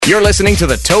You're listening to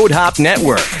the Toad Hop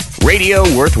Network, radio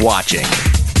worth watching.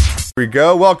 Here we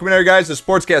go. Welcome in, guys, to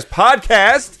Sportscast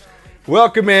Podcast.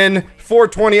 Welcome in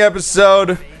 420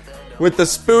 episode with the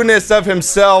Spooness of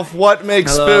himself. What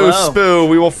makes Spoo?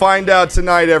 We will find out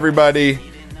tonight, everybody,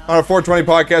 on our 420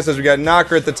 podcast, as we got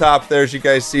Knocker at the top there, as you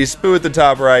guys see, Spoo at the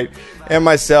top right, and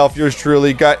myself, yours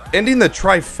truly, got ending the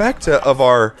trifecta of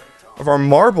our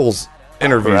marbles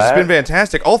interviews. Right. It's been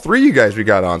fantastic. All three of you guys we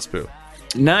got on, Spoo.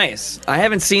 Nice. I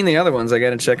haven't seen the other ones. I got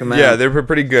to check them out. Yeah, they were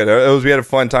pretty good. We had a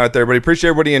fun time out there. But I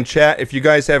appreciate everybody in chat. If you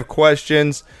guys have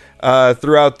questions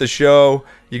throughout the show,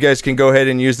 you guys can go ahead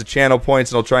and use the channel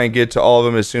points, and I'll try and get to all of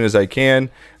them as soon as I can.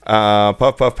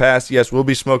 Puff, puff, pass. Yes, we'll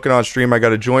be smoking on stream. I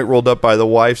got a joint rolled up by the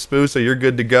wife, Spoo, so you're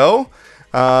good to go.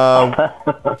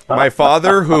 My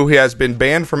father, who has been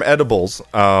banned from edibles.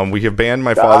 We have banned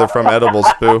my father from edibles,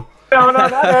 Spoo. No,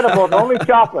 not edibles. Only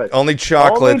chocolate. Only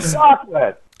chocolates. Only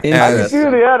chocolate. I can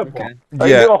do the edible. Okay. I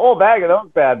can do a whole bag of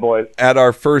those bad boys. At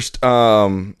our first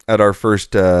live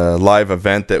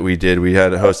event that we did, we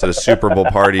had hosted a Super Bowl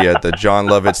party at the John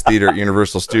Lovitz Theater at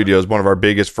Universal Studios, one of our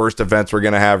biggest first events we're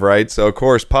going to have, right? So, of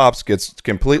course, Pops gets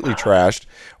completely trashed,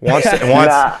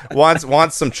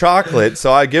 wants some chocolate,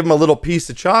 so I give him a little piece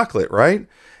of chocolate, right?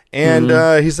 And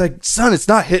he's like, son, it's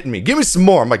not hitting me. Give me some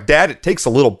more. I'm like, Dad, it takes a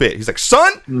little bit. He's like,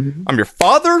 son, I'm your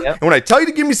father. Yep. And when I tell you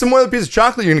to give me some more piece of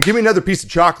chocolate, you're going to give me another piece of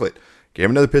chocolate. Gave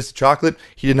him another piece of chocolate.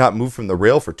 He did not move from the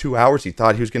rail for 2 hours. He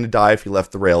thought he was going to die if he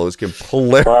left the rail. It was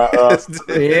hilarious.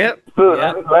 Yep.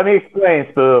 Spoo, let me explain,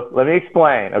 Spoo. Let me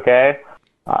explain, okay?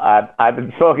 I've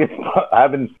been smoking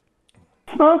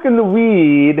the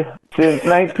weed since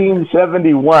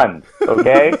 1971,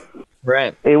 okay?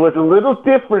 Right. It was a little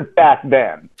different back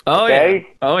then. Oh, okay?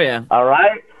 Yeah. Oh, yeah. All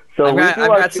right? So I've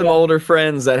got some older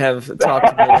friends that have talked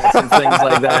to me about some things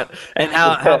like that, and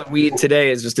how the weed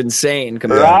today is just insane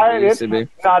compared to what it used to be.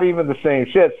 It's not even the same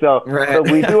shit. So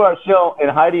we do our show, and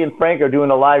Heidi and Frank are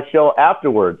doing a live show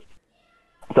afterwards.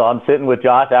 So I'm sitting with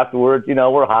Josh afterwards. You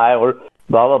know, we're high. We're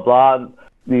blah, blah, blah.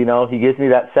 You know, he gives me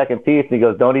that second piece, and he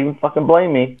goes, don't even fucking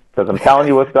blame me, because I'm telling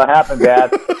you what's going to happen,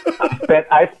 Dad.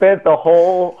 I spent the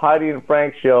whole Heidi and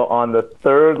Frank show on the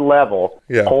third level,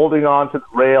 holding on to the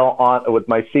rail with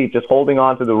my seat, just holding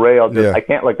on to the rail. I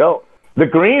can't let go. The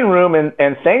green room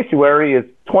and sanctuary is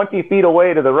 20 feet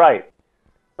away to the right,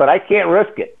 but I can't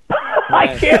risk it.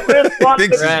 I can't risk walking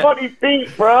 20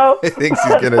 feet, bro. He thinks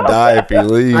he's gonna die if he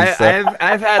leaves.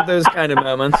 I've had those kind of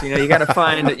moments. You know, you gotta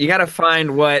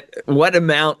find what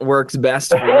amount works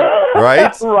best for you.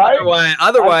 Right.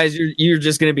 Otherwise, you're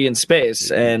just gonna be in space,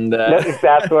 and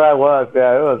that's where I was.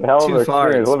 Yeah, it was a hell of an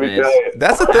experience. Let me tell you.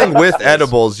 That's the thing with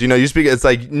edibles. You know, it's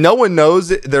like no one knows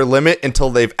their limit until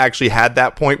they've actually had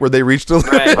that point where they reached the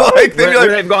limit. Right. Like,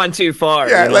 they've gone too far.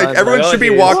 Yeah, you know? like everyone should be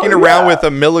walking around with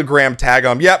a milligram tag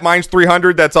on. Yeah, mine's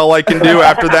 300. That's all I can do.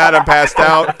 After that, I'm passed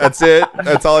out. That's it.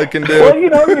 That's all I can do. Well, you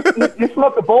know, you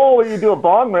smoke a bowl or you do a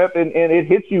bong rip, and it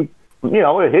hits you. You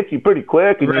know, it hits you pretty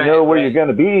quick, and you know where you're going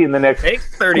to be in the next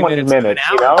 20 minutes.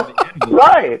 You know,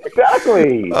 right?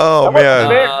 Exactly. Oh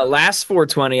man! Last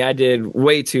 420, I did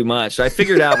way too much. I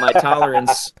figured out my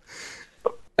tolerance.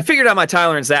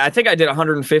 That I think I did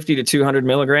 150 to 200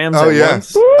 milligrams. Oh, yeah.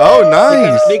 Once. Oh,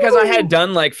 nice. Because I had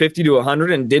done like 50 to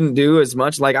 100 and didn't do as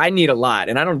much. Like, I need a lot,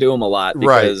 and I don't do them a lot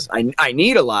because I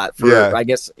need a lot for, I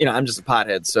guess, you know, I'm just a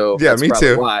pothead, so that's me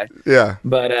too. Why. Yeah.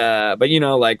 But you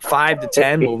know, like 5 to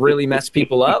 10 will really mess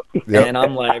people up, and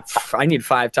I'm like, I need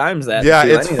 5 times that. Yeah,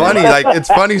 it's funny. Like, it's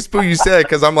funny, Spoo, you said,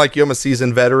 because I'm like, I'm a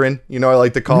seasoned veteran. You know, I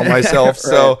like to call myself.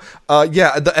 So,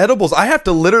 the edibles, I have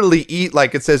to literally eat,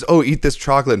 like it says, oh, eat this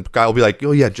chocolate. And guy will be like,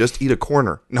 oh yeah, just eat a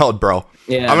corner. No, bro.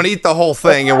 Yeah. I'm gonna eat the whole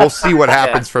thing, and we'll see what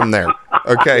happens from there.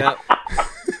 Okay. Yep.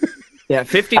 Yeah,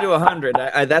 50 to 100.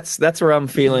 That's where I'm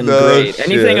feeling great.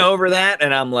 Anything over that,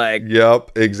 and I'm like,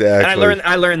 yep, exactly. And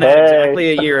I learned that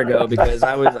exactly a year ago because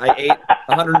I ate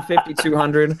 150,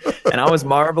 200, and I was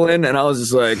marbling, and I was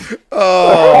just like,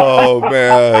 oh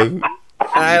man.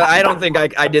 I don't think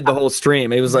I did the whole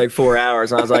stream. It was like 4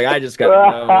 hours. I was like, I just gotta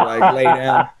go, like, lay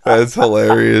down. That's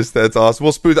hilarious. That's awesome.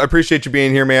 Well, Spoo, I appreciate you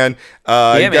being here, man.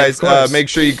 You guys, make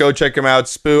sure you go check him out.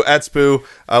 Spoo at Spoo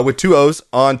with 2 O's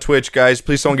on Twitch, guys.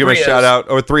 Please someone give him a shout out,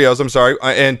 or 3 O's. I'm sorry,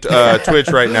 and Twitch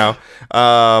right now.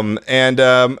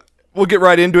 We'll get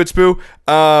right into it, Spoo.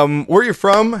 Where you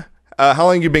from? How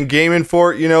long you been gaming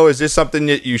for? You know, is this something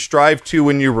that you strive to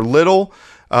when you were little?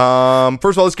 First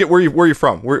of all, let's get where you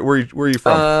from. Where are you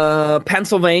from?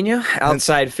 Pennsylvania,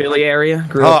 outside Philly area.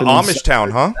 Grew up in Amish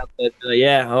town, huh?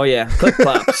 Yeah. Oh yeah. Clip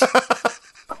clops.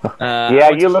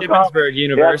 You look Shippensburg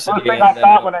University. First thing I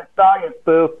thought when I saw you,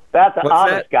 Spoo, that's an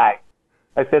Amish guy.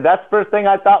 I said that's the first thing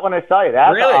I thought when I saw you.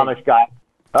 That's an Amish guy.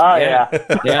 Oh yeah.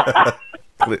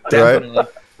 Right.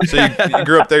 So you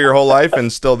grew up there your whole life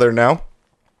and still there now?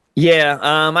 Yeah,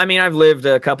 I mean, I've lived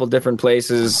a couple different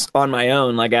places on my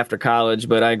own, like after college,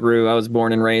 but I was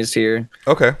born and raised here.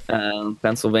 Okay.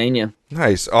 Pennsylvania.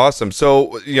 Nice, awesome.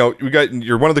 So,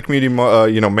 you're one of the community,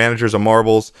 managers of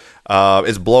Marbles.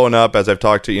 It's blowing up as I've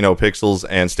talked to, Pixels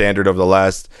and Standard over the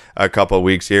last couple of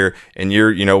weeks here, and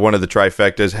you're, one of the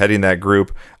trifectas heading that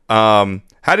group.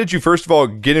 How did you, first of all,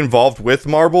 get involved with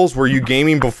Marbles? Were you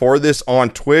gaming before this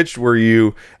on Twitch? Were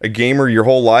you a gamer your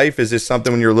whole life? Is this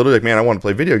something when you're little, like, man, I want to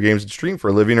play video games and stream for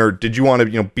a living? Or did you want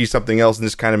to, be something else and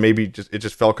this kind of it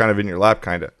just fell kind of in your lap,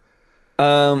 kind of?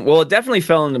 Well, it definitely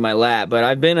fell into my lap, but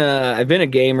I've been a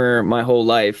gamer my whole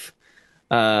life.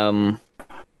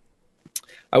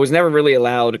 I was never really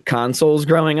allowed consoles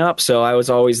growing up, so I was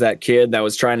always that kid that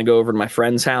was trying to go over to my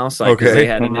friend's house, like, because they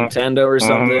had a Nintendo or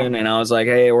something, and I was like,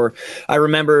 hey, or I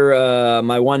remember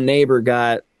my one neighbor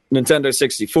got Nintendo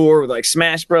 64 with like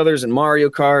Smash Brothers and Mario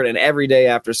Kart, and every day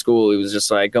after school he was just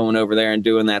like going over there and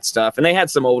doing that stuff. And they had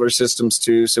some older systems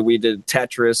too, so we did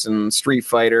Tetris and Street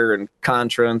Fighter and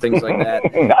Contra and things like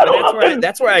that.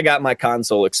 That's where I got my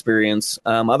console experience.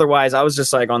 Otherwise I was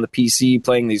just like on the PC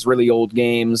playing these really old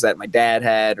games that my dad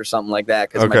had or something like that,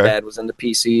 because my dad was into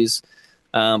PCs,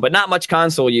 but not much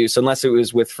console use unless it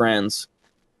was with friends.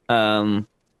 And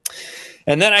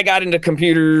then I got into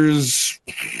computers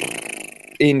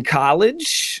in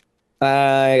college,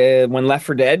 when Left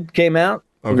 4 Dead came out.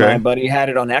 My buddy had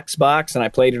it on Xbox, and I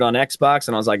played it on Xbox,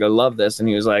 and I was like, I love this. And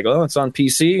he was like, oh, it's on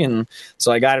PC. And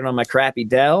so I got it on my crappy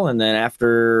Dell. And then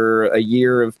after a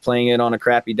year of playing it on a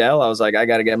crappy Dell, I was like, I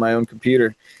got to get my own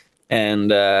computer.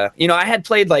 And, I had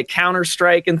played like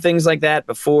Counter-Strike and things like that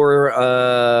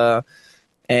before,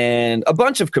 and a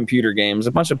bunch of computer games,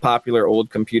 a bunch of popular old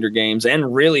computer games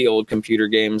and really old computer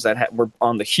games that were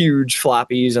on the huge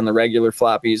floppies and the regular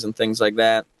floppies and things like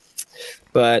that.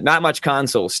 But not much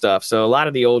console stuff. So a lot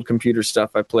of the old computer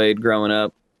stuff I played growing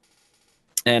up.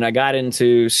 And I got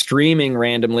into streaming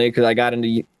randomly because I got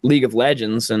into League of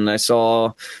Legends, and I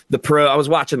saw I was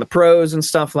watching the pros and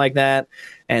stuff like that.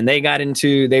 And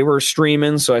they were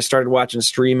streaming. So I started watching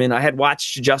streaming. I had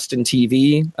watched Justin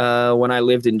TV when I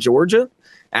lived in Georgia.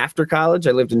 After college,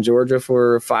 I lived in Georgia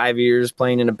for 5 years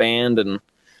playing in a band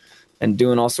and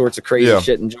doing all sorts of crazy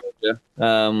shit in Georgia.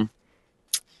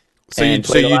 So you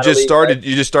just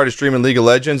started streaming League of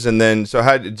Legends, and then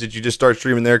how did you just start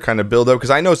streaming there, kind of build up? Because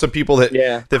I know some people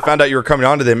that found out you were coming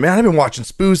on to them. Man, I've been watching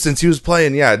Spoo since he was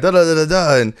playing, and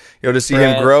to see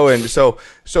him grow. And so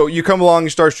you come along, you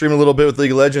start streaming a little bit with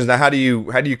League of Legends. Now, how do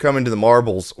you come into the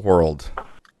Marbles world?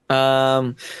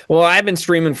 Well, I've been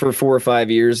streaming for 4 or 5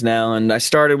 years now, and I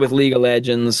started with League of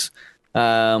Legends.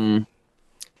 I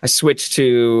switched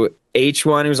to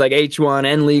H1. It was like H1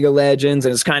 and League of Legends,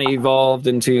 and it's kind of evolved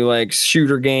into like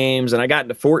shooter games. And I got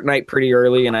into Fortnite pretty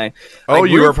early, and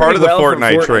you were part of the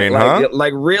Fortnite train, huh?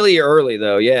 Like really early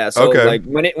though, yeah. So like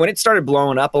when it started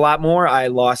blowing up a lot more, I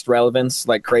lost relevance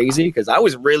like crazy because I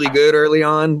was really good early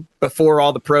on before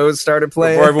all the pros started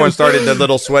playing. Before everyone started, the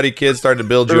little sweaty kids started to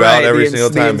build you out every single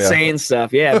time. The insane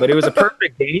stuff, yeah. But it was a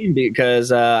perfect game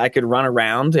because I could run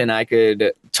around and I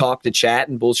could talk to chat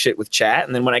and bullshit with chat.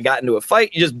 And then when I got into a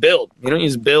fight, you just build. You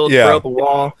just build, throw up a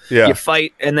wall, you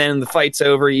fight, and then the fight's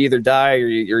over. You either die or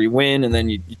you win, and then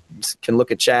you can look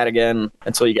at chat again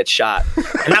until you get shot.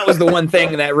 And that was the one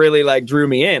thing that really like drew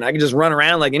me in. I could just run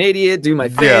around like an idiot, do my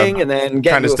thing, and then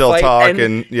get kind of into still a fight. Talk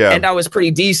and I was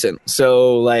pretty decent,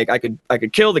 so like I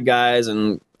could kill the guys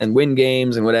and win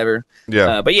games and whatever.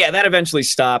 But that eventually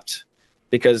stopped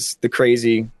because the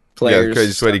crazy players,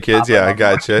 crazy sweaty kids. Yeah, I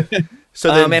gotcha. So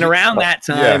then, and around that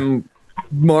time,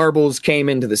 Marbles came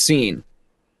into the scene.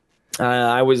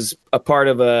 I was a part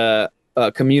of a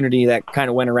community that kind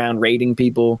of went around raiding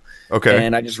people.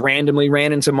 And I just randomly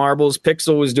ran into Marbles.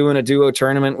 Pixel was doing a duo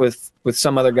tournament with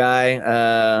some other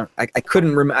guy. I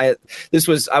couldn't remember.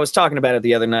 I was talking about it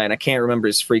the other night. I can't remember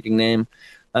his freaking name.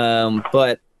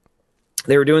 But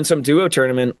they were doing some duo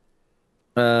tournament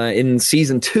in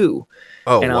season 2.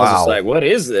 And I was just like, what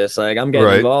is this? Like, I'm getting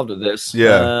involved with this.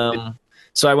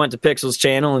 So I went to Pixel's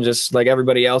channel, and just like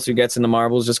everybody else who gets into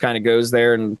Marbles just kind of goes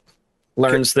there and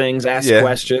learns things, asks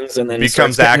questions, and then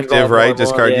becomes active, right?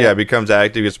 Becomes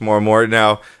active, gets more and more.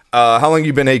 Now, how long have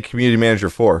you been a community manager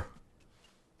for?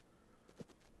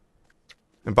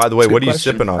 And by the way, what are you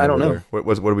sipping on? I don't know.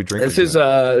 What are we drinking? This is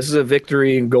a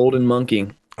Victory Golden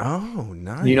Monkey. Oh,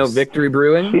 nice. You know Victory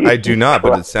Brewing? I do not,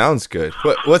 but it sounds good.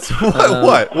 What,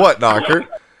 Knocker?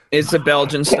 It's a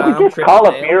Belgian style. Did you just call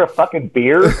a beer a fucking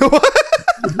beer?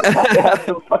 has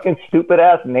some fucking stupid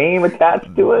ass name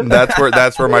attached to it.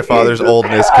 That's where my father's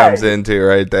oldness comes into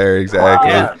right there.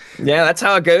 Exactly. Yeah, that's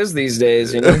how it goes these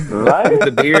days. You know, Right?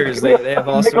 the beers they have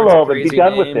all sorts Michelob, of and be crazy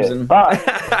done with names. it. And...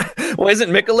 Bye. well, isn't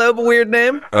Michelob a weird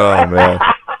name? Oh man.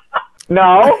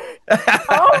 No.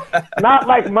 No, not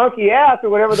like monkey ass or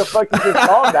whatever the fuck you just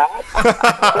called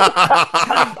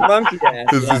that. Monkey ass.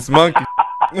 It's monkey.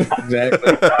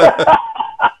 Exactly.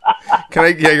 Can I?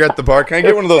 Yeah, you're at the bar. Can I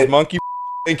get one of those monkey?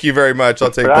 Thank you very much.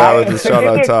 I'll take that with the shot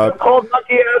on top. Cold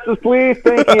monkey asses, please.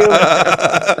 Thank you.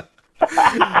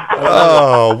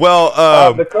 Oh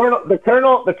well.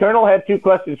 The colonel had 2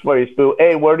 questions for you, Spoo.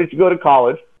 A, where did you go to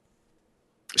college?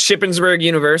 Shippensburg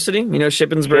University. You know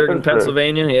Shippensburg in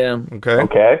Pennsylvania. Yeah. Okay.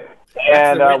 Okay.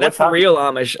 And That's the real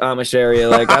Amish area.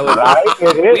 Like I would, Right,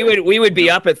 it is. we would be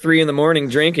up at 3 a.m.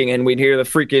 drinking, and we'd hear the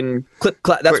freaking clip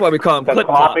clap. That's why we call them The clip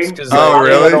clopping? clops. 'Cause Oh, the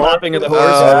really? Clopping of the horse.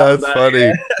 Oh, that's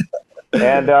funny.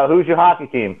 And who's your hockey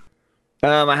team?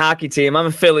 My hockey team. I'm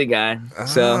a Philly guy.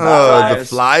 So Oh, the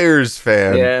Flyers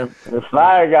fan. yeah. The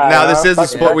Flyer guy. Now this is a Fuck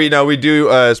sport. yeah. We do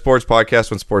a sports podcast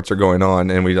when sports are going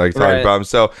on, and we like talking Right. about them.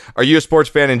 So, are you a sports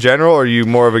fan in general? Or are you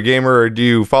more of a gamer, or do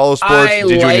you follow sports? I Did you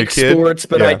when you're a like kid? sports,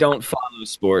 but Yeah. I don't follow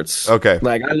sports. Okay.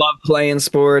 Like I love playing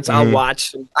sports. I'll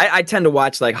watch. I tend to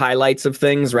watch like highlights of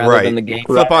things rather Right. than the game.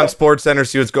 Flip on Sports Center,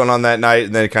 see what's going on that night,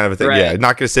 and then kind of a thing. Right. Yeah,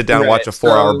 not going to sit down and watch a Right.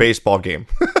 4-hour So- baseball game.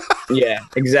 Yeah,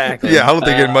 exactly. Yeah, I don't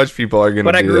think much people are going to.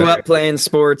 But I grew up playing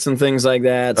sports and things like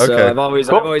that, so Okay. I've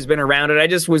always been around it. I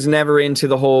just was never into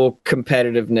the whole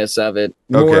competitiveness of it.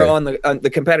 More Okay. on the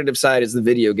competitive side is the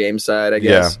video game side, I Yeah,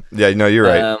 guess. yeah, no, you're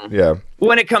right. Um, Yeah,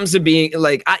 When it comes to being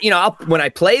like, when I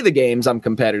play the games, I'm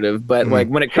competitive. But like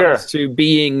when it comes to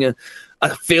being a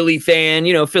Philly fan,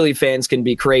 Philly fans can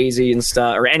be crazy and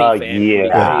stuff, or any fan can be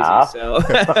yeah. crazy. So,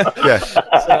 yeah, so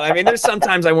I mean, there's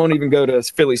sometimes I won't even go to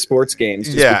Philly sports games.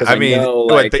 Just yeah. because I mean, know,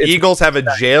 what, like, the it's- Eagles have a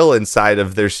jail inside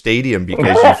of their stadium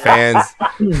because you fans.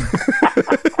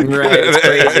 Right, it's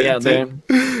crazy out there.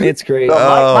 It's crazy. So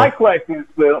Oh. my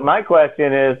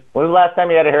question is, when was the last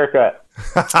time you had a haircut?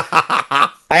 I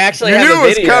actually You have knew a it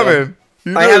was video. coming.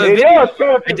 You I knew have a it- video. Yeah,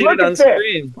 so I did look it at on this.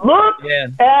 screen. Look Yeah.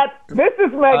 at this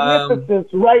is magnificence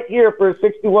right here for a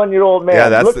 61-year-old man. Yeah,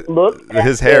 that's look at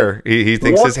his hair. He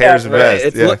thinks Look his hair's the at best.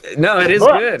 It's Yeah. no, it is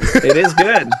Look. good. It is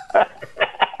good.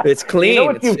 It's clean. You know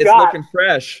what you've it's got? looking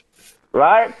fresh.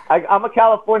 Right? I'm a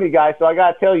California guy, so I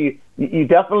got to tell you, you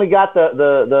definitely got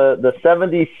the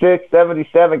 76,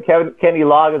 77 Kenny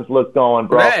Loggins look going,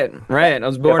 bro. Right. I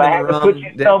was If born I in had the to wrong put you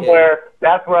decade. somewhere,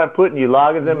 that's where I'm putting you.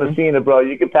 Loggins and Messina, bro.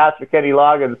 You can pass for Kenny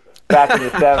Loggins back in the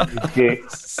 70s, G.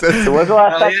 So when's the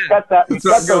last time you cut that? You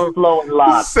cut those flowing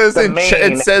locks. Says The in mane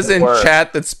it says in word.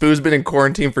 chat that Spoo's been in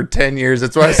quarantine for 10 years.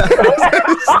 That's why I said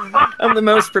I'm the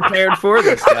most prepared for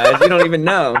this, guys. You don't even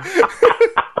know.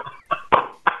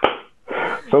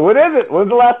 So what is it? When's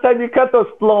the last time you cut those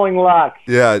flowing locks?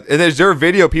 Yeah, and is there a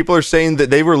video? People are saying that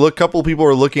they were couple people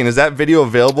were looking. Is that video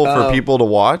available for people to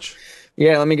watch?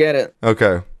 Yeah, let me get it.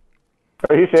 Okay.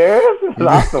 Are you serious? This is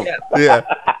awesome. Yeah.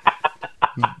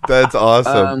 That's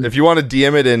awesome. If you want to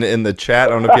DM it in the chat,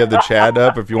 I don't know if you have the chat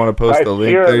up. If you want to post Right, the link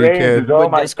Sierra there, you Range is, can. oh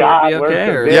Would my Discord God, be where's okay,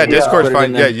 the or- video? Yeah, Discord's Put it in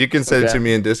fine. there. Yeah, you can send it Okay. to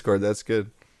me in Discord. That's good.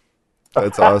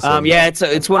 That's awesome. Yeah,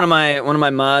 it's one of my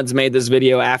mods made this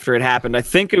video after it happened. I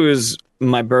think it was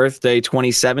my birthday,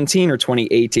 2017 or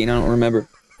 2018. I don't remember.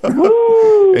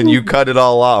 And you cut it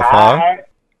all off, huh?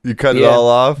 You cut it Yeah. all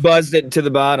off? Buzzed it to the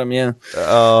bottom. Yeah.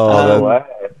 Oh,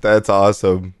 that's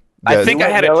awesome. I That- think I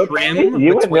had a trim. You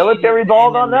went between military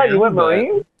bald then on that? and You went now, but-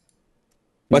 Marines?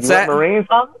 What's You that? went Marines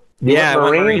on it? You Yeah, I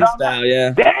went Marine on that? style. Yeah.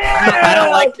 Damn! I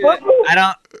don't like it.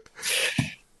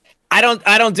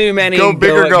 I don't do many Go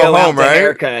big or go out home, to right?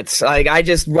 haircuts. Like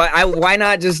why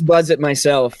not just buzz it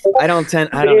myself? I don't know.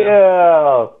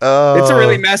 Yeah. Oh. It's a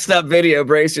really messed up video.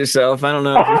 Brace yourself. I don't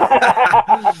know.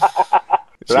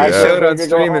 Right, Yeah. Show it on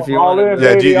stream if you all want. in, Yeah,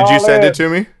 baby, did you all send in. it to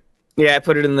me? Yeah, I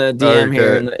put it in the DM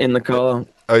here in the call.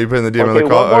 Oh, you put in the DM on Okay, the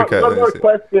call? one Okay. more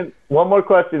let me see. One more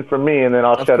question from me, and then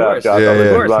I'll Of shut course. up, Josh. Yeah, I'll let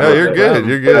yeah. you run No, with you're it. good.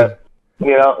 You're good.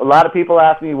 You know, a lot of people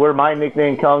ask me where my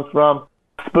nickname comes from.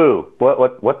 Spoo.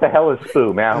 What the hell is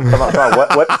Spoo, man? Come on.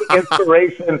 What's the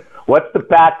inspiration? What's the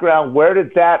background? Where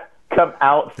did that come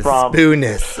out from?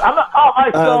 Spooness. I'm gonna call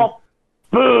myself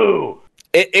Spoo.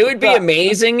 It would be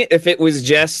amazing if it was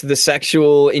just the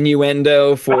sexual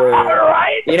innuendo for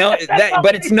Right?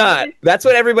 but it's not. That's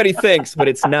what everybody thinks, but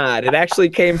it's not. It actually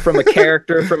came from a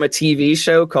character from a TV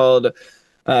show called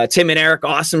Tim and Eric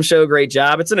Awesome Show. Great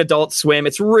job. It's an Adult Swim.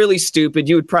 It's really stupid.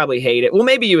 You would probably hate it. Well,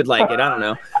 maybe you would like it. I don't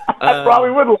know. I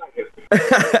probably would like it.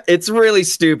 It's really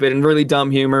stupid and really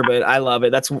dumb humor, but I love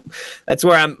it. That's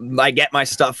where I get my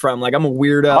stuff from. Like, I'm a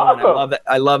weirdo, and I love that.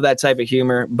 I love that type of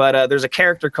humor. But there's a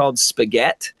character called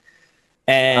Spaghetti,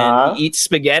 and he eats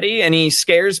spaghetti and he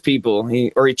scares people.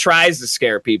 He tries to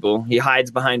scare people. He hides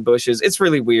behind bushes. It's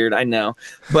really weird, I know.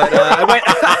 But I went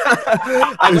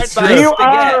by You Spaghetti.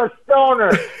 are a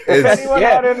stoner.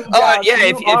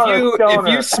 If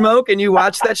you smoke and you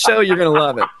watch that show, you're gonna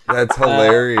love it. That's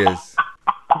hilarious.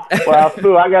 Well,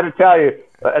 Spoo, I got to tell you,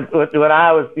 when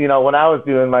I was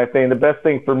doing my thing, the best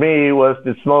thing for me was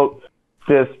to smoke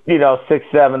just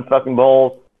 6-7 fucking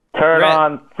bowls, turn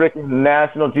on freaking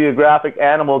National Geographic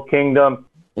Animal Kingdom,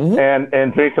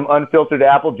 and drink some unfiltered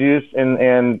apple juice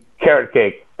and carrot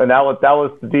cake, and that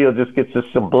was the deal. Just gets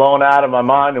blown out of my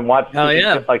mind and watch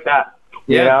shit like that.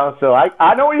 Yeah. So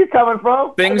I know where you're coming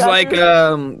from. Things like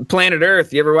Planet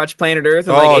Earth. You ever watch Planet Earth?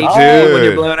 Dude. When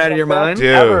you're blown out of your mind?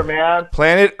 Dude. Ever, man.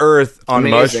 Planet Earth on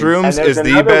mushrooms is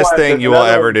the best thing you will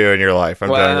ever do in your life. I'm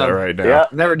telling you that right now. Yeah.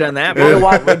 Never done that.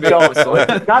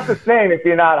 It's not the same if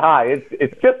you're not high.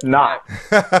 It's just not.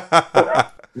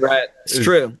 Right. It's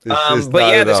true. It's but not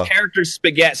yeah, at this all. character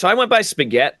Spaghetti. So I went by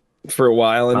Spaghetti for a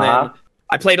while, and then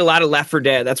I played a lot of Left 4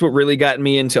 Dead. That's what really got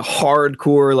me into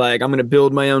hardcore. Like, I'm going to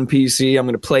build my own PC. I'm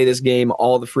going to play this game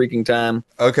all the freaking time.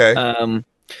 Okay. And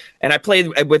I played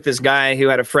with this guy who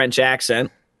had a French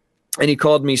accent, and he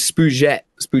called me Spoojet.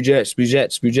 So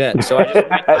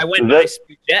I went by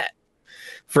Spoojet.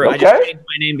 I just changed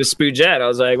my name to Spoojet. I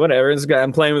was like, whatever.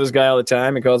 I'm playing with this guy all the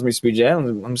time. He calls me Spoojet.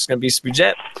 I'm just going to be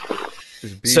Spoojet.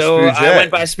 So Spoojet. I went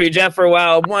by Spoojet for a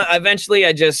while. Eventually,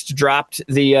 I just dropped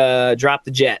the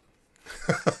jet.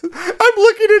 I'm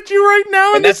looking at you right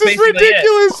now, and this is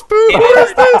ridiculous, Spoo. What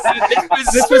is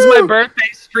this? This was my birthday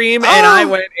stream, and I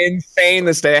went insane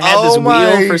this day. I had this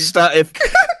wheel for stuff.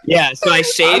 So I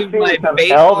shaved my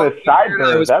face. Elvis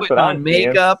I was That's putting what on I'm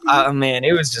makeup. Oh man,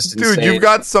 it was just insane. Dude, you've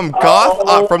got some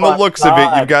goth from the looks of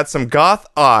it. You've got some goth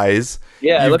eyes.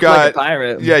 Yeah, I look like a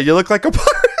pirate. Yeah, you look like a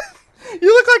pirate. You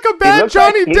look like a bad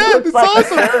Johnny Depp. It's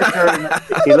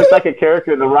awesome. He looks like a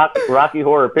character in the Rocky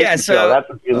Horror Picture Show. That's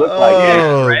what you look like.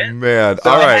 Oh, right? man. So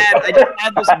all right. I just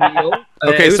had this wheel.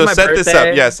 Okay, so set this up.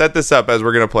 birthday. Yeah, set this up as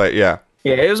we're going to play it. Yeah.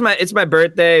 Yeah, it's my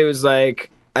birthday. It was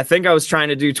like, I think I was trying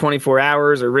to do 24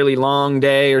 hours or really long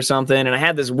day or something. And I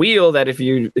had this wheel that if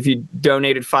you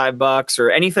donated $5 or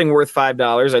anything worth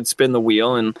 $5, I'd spin the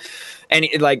wheel. And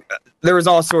there was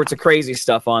all sorts of crazy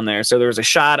stuff on there. So there was a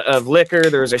shot of liquor,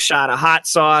 there was a shot of hot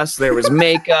sauce, there was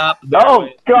makeup. God!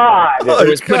 There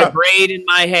was put a braid in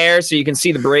my hair, so you can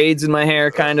see the braids in my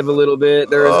hair kind of a little bit.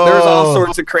 There was all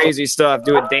sorts of crazy stuff.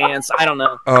 Do a dance. I don't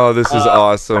know. Oh, this is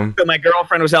awesome. So my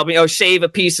girlfriend was helping me. Shave a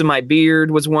piece of my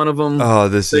beard was one of them. Oh,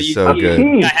 this is so good.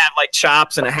 I had like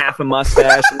chops and a half a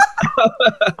mustache.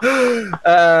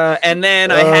 And then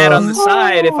I had on the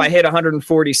side, if I hit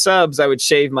 140 subs, I would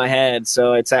shave my head.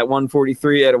 So it's at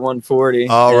 143 out of 140.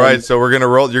 All right, so we're gonna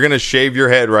roll. You're gonna shave your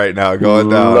head right now, going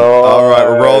down. All right,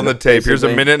 we're rolling the tape. Here's a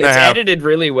minute and a half. It's edited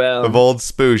really well. Of old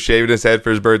Spoo shaving his head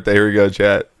for his birthday. Here we go,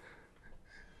 chat.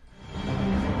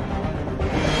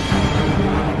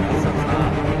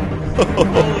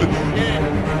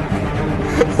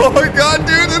 Oh my god,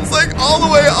 dude, it's like all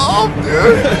the way off,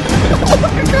 dude. Oh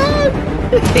my god.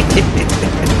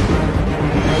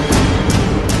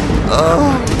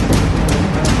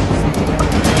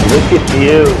 Look at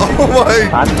you. Oh my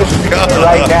I'm just god.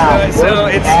 right now. So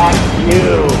Look it's at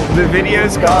you. the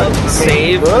video's called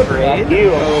Save Look Braid. at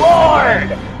you,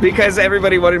 Lord. Because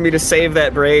everybody wanted me to save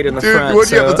that braid in the Dude, front. what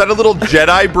do you have? Is that a little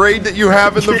Jedi braid that you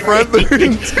have in the front?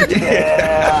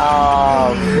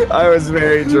 Yeah. I was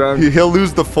very drunk. He'll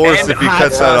lose the force if he hot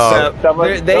cuts that sauce off. up.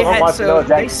 Someone They wants to know if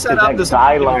they that- set is up that this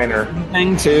eyeliner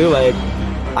thing too. Like,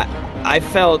 I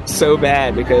felt so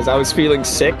bad because I was feeling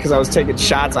sick because I was taking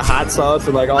shots of hot sauce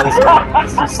and like all this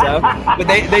nasty stuff. But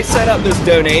they set up this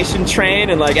donation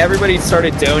train and like everybody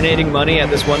started donating money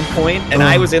at this one point, and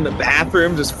I was in the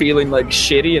bathroom just feeling like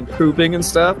shitty and pooping and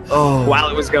stuff while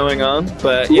it was going on.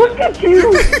 But Look at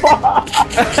you!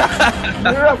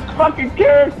 You're a fucking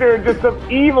character in just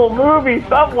some evil movie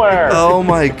somewhere. Oh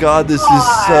my god, this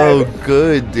is so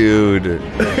good, dude.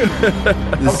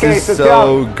 This is so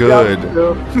tell- good.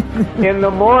 tell- in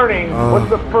the morning, what's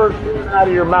the first thing out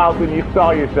of your mouth when you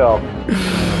saw yourself?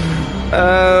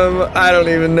 I don't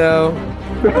even know.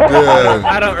 Dude,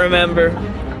 I don't remember.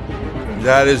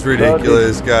 that is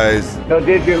ridiculous, guys. So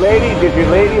did your lady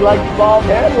like the bald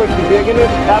head? Was she digging it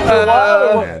after a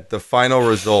while? Man, the final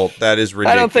result, that is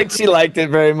ridiculous. I don't think she liked it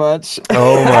very much.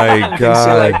 Oh my I don't think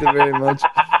she liked god. it very much.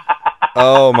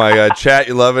 Oh my god, chat,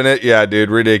 you loving it? Yeah, dude,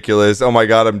 ridiculous. Oh my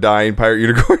god, I'm dying. Pirate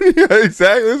Unicorn. Yeah,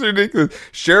 exactly. It's ridiculous.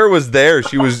 Cher was there.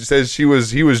 He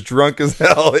was drunk as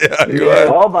hell. Yeah, he was.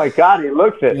 Oh my god, he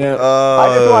looks it. Yeah.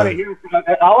 I just want to hear.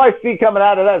 All I see coming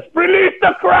out of that is release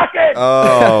the Kraken.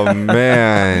 Oh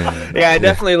man. Yeah, I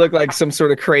definitely look like some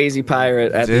sort of crazy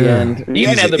pirate at the end.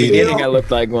 Even at the beginning, I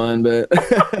looked like one, but.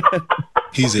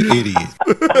 He's an idiot.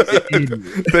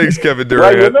 Thanks, Kevin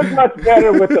Durant. Well, you look much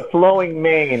better with the flowing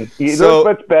mane. You look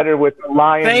much better with the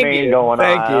lion mane going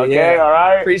on. Okay, all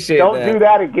right? Appreciate Don't that. do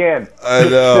that again. I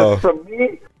know. From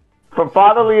me, from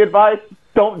fatherly advice,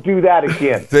 don't do that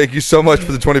again. Thank you so much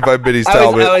for the 25 biddies,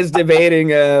 Talbot. I was debating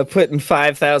putting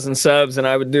 5,000 subs, and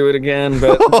I would do it again,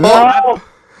 but No.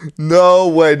 No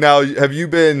way. Now,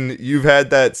 you've had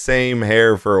that same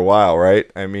hair for a while, right?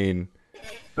 I mean.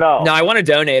 No, I want to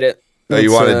donate it. Oh, you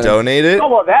want to donate it? Oh,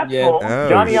 well, that's cool. Oh,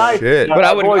 Johnny Ice. shit. But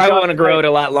I want to grow it a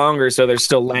lot longer, so there's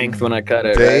still length when I cut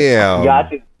it. Damn. Right?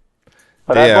 Gotcha.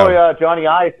 But that boy, Johnny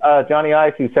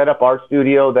Ice, who set up our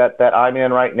studio that I'm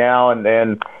in right now,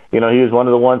 and he was one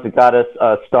of the ones that got us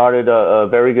started. A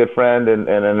very good friend and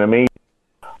an amazing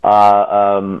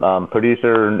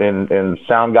producer and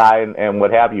sound guy and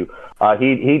what have you.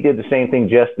 He did the same thing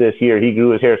just this year. He grew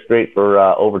his hair straight for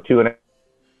over 2.5.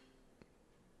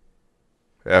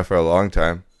 Yeah, for a long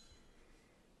time.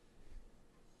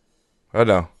 I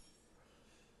know.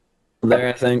 There,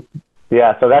 I think.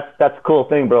 Yeah, so that's a cool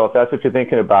thing, bro. If that's what you're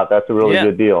thinking about, that's a really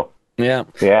good deal. Yeah.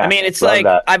 Yeah. I mean, it's love like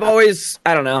that. I've always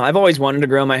wanted to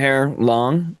grow my hair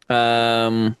long.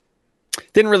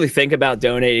 Didn't really think about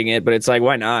donating it, but it's like,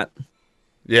 why not?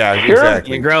 Yeah, Sure.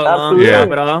 exactly. You grow it long, Absolutely.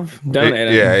 chop it off, donate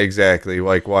it. Yeah, exactly.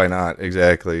 Like, why not?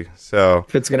 Exactly. So,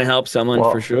 If it's gonna help someone,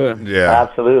 Well, for sure. yeah.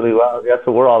 Absolutely. Well, that's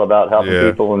what we're all about, helping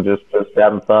people and just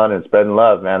having fun and spreading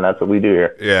love, man. That's what we do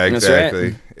here. Yeah, That's exactly.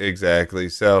 right. Exactly.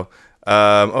 So,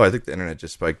 I think the internet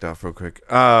just spiked off real quick.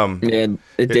 Yeah,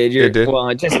 it did. it did? Well,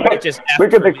 it just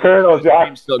Look at the Colonel,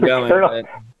 Josh. still The going. Colonel- But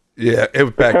Yeah, it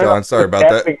was back on. Sorry about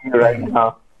that. effing you right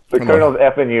now. The Colonel's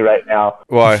effing you right now.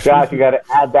 Why? Josh, you got to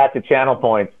add that to channel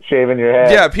points. Shaving your head.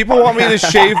 Yeah, people want me to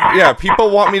shave. Yeah, people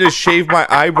want me to shave my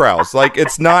eyebrows. Like,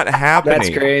 it's not happening. that's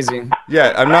crazy.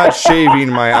 Yeah, I'm not shaving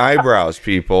my eyebrows,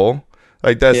 people.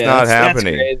 Like, that's not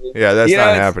happening. crazy. Yeah, that's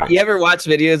not happening. You ever watch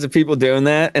videos of people doing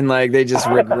that and like they just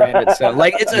regret it? So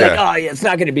like it's like, oh yeah, it's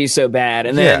not going to be so bad,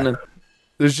 and then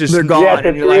There's just they're gone. Yes, and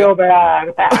it's you're real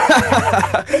like,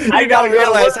 bad. you gotta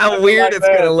realize how weird it's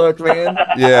gonna look, man.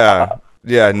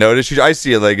 Yeah, notice I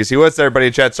see a legacy. What's up, everybody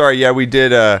in chat? Sorry, yeah, we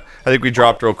did. I think we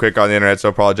dropped real quick on the internet, so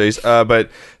apologize. But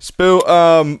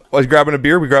Spoo, was grabbing a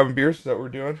beer. We grabbing beers? Is that what we're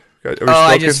doing? Are we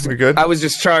smoking? We good? I was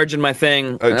just charging my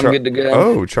thing. I'm good to go.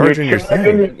 Oh, charging your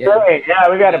thing. Yeah,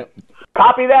 we got to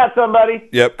copy that, somebody.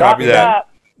 Yep, copy that.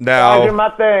 Charging my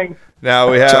Now, thing. now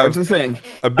we Charge have the thing.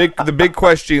 the big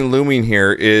question looming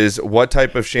here is what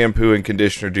type of shampoo and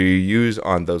conditioner do you use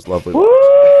on those lovely locks?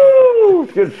 Woo!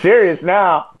 It's getting serious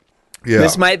now. Yeah.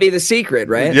 This might be the secret,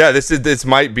 right? Yeah, this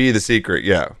might be the secret.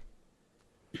 Yeah.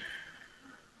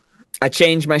 I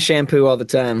change my shampoo all the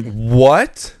time.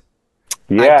 What?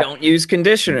 Yeah. I don't use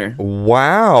conditioner.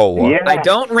 Wow. Yeah. I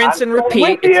don't rinse and I'm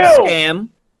repeat. with It's a you. scam.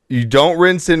 You don't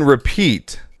rinse and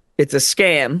repeat. It's a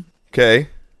scam. Okay.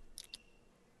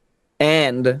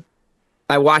 And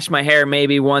I wash my hair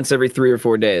maybe once every 3 or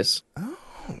 4 days. Oh.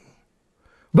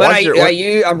 But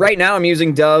right now I'm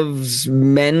using Dove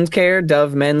Men's Care.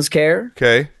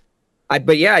 Okay.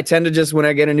 But yeah, I tend to just, when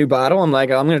I get a new bottle, I'm like,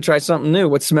 I'm going to try something new.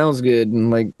 What smells good? And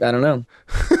like, I don't know.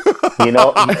 You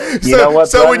know what?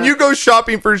 So when brother? you go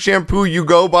shopping for shampoo, you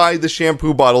go buy the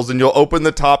shampoo bottles and you'll open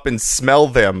the top and smell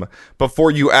them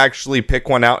before you actually pick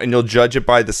one out, and you'll judge it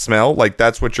by the smell. Like,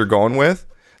 that's what you're going with?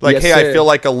 Like, Yes, hey, sir. I feel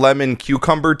like a lemon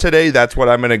cucumber today. That's what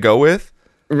I'm going to go with?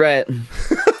 Right.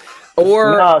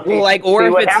 Or No, see- if see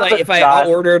what it's like, happens, if I Josh.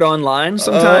 order it online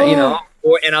sometime,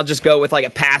 and I'll just go with like a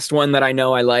past one that I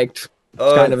know I liked.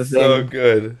 It's kind of a it's thing. so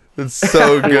good. It's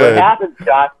so What good. happens,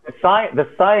 Josh? The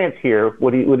science here.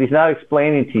 What he's not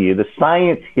explaining to you. The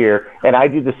science here, and I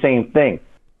do the same thing.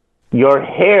 Your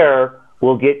hair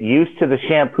will get used to the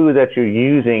shampoo that you're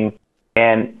using,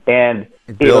 and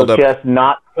Build it'll up. just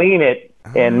not clean it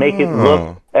and make it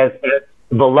look as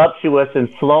voluptuous and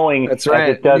flowing That's as right.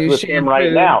 it does New with him right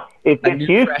shampoo, now. It a gets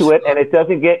new used fresh to it, and look. it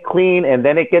doesn't get clean, and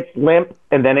then it gets limp,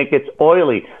 and then it gets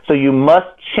oily. So you must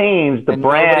change the And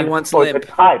nobody brand wants or limp. the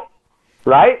type.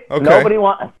 Right? Okay. Nobody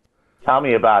wants. Tell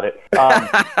me about it.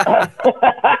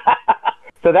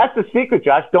 So that's the secret,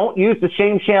 Josh. Don't use the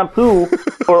same shampoo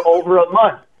for over a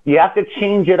month. You have to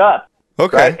change it up.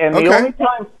 Okay. Right? And the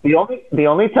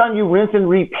only time you rinse and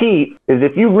repeat is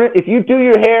if you do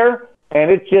your hair and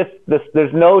it's just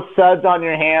there's no suds on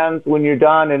your hands when you're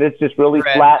done, and it's just really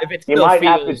flat. You might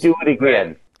have to do it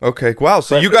again. Okay, wow.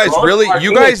 So you guys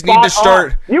need to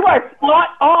start. You are spot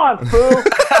on, Boo.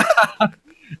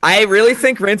 I really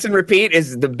think rinse and repeat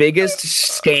is the biggest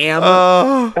scam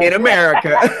in America.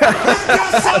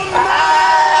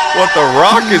 What The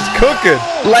Rock is cooking.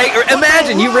 Like,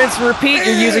 imagine you rinse and repeat,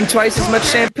 you're using twice as much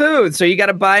shampoo, so you got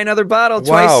to buy another bottle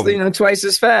twice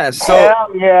as fast. So,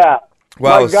 hell yeah.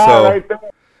 Wow, right there.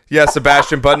 Yeah,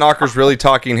 Sebastian, Butt Knocker's really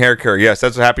talking hair care. Yes,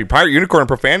 that's what happy. Pirate Unicorn and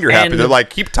Profander are happy. They're like,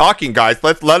 keep talking, guys.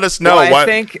 Let us know well, what.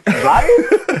 I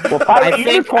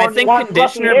think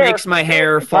conditioner makes my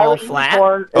hair fall flat.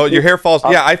 Oh, your hair falls.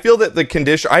 Yeah, I feel that the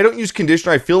conditioner. I don't use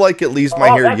conditioner. I feel like it leaves my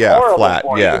hair flat.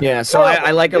 Yeah. So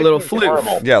I like a little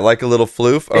floof. Yeah, like a little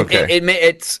floof. Okay.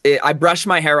 I brush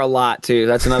my hair a lot too.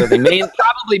 That's another thing.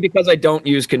 Probably because I don't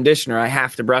use conditioner, I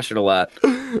have to brush it a lot. Of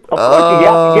course, you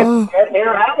have to get the dead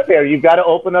hair out of there. You've got to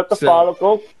open up the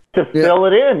follicles to fill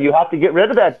it in. You have to get rid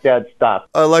of that dead stuff.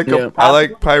 I like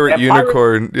Pirate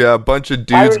Unicorn. Yeah, a bunch of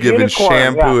dudes giving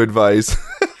shampoo advice.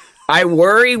 I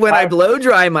worry when I blow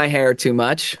dry my hair too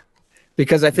much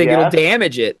because I think it'll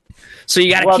damage it. So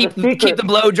you got to keep the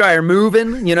blow dryer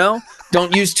moving.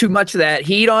 Don't use too much of that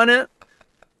heat on it.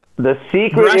 The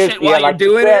secret Brush is it while you're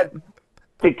doing it.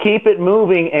 To keep it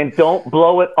moving and don't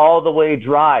blow it all the way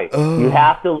dry. You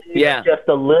have to leave it just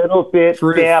a little bit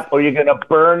damp or you're going to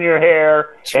burn your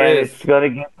hair and it's going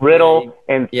to get brittle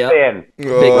and thin.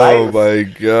 Oh, my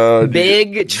God.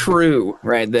 Big true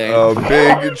right there. Oh,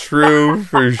 big true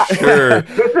for sure.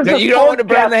 You don't want to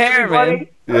burn the hair, man.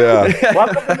 Yeah.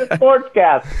 Welcome to the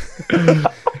Sportscast.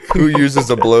 Who uses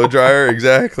a blow dryer?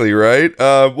 Exactly, right?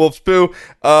 Well, Spoo,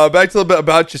 back to a little bit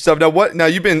about yourself. Now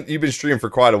you've been streaming for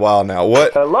quite a while now.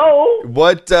 Hello?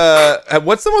 What's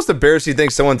the most embarrassing thing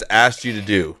someone's asked you to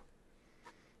do?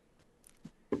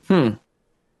 Have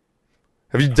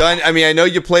you done? I mean, I know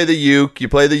you play the uke, you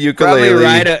play the ukulele.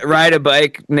 Probably ride a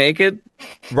bike naked.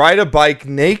 Ride a bike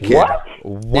naked. What?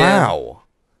 Wow.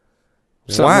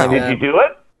 Yeah. Wow. Did you do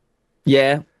it?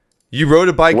 Yeah. You rode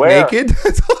a bike naked?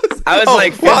 I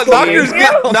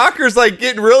was Knocker's like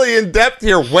getting really in depth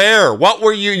here. Where? What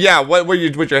were you? Yeah. What were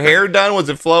you? Was your hair done? Was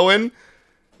it flowing?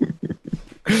 And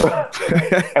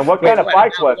what kind of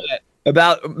bike was it?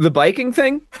 About the biking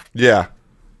thing? Yeah.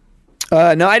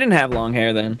 No, I didn't have long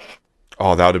hair then.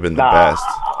 Oh, that would have been the best.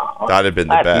 That would have been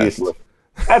the best. Useless.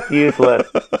 That's useless.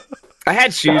 I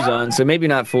had shoes on, so maybe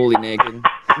not fully naked.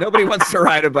 Nobody wants to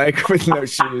ride a bike with no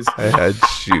shoes. I had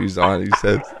shoes on, he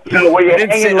said. So I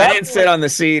didn't sit on the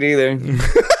seat either. You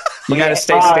got to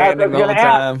stay standing the whole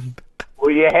time.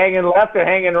 Were you hanging left or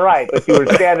hanging right? But you were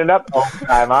standing up the whole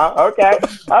time, huh? Okay.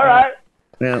 All right.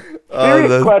 Yeah.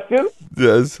 Serious question.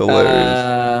 That's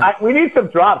hilarious. We need some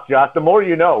drops, Josh. The more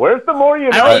you know. Where's the more you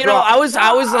know?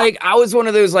 I was one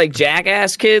of those like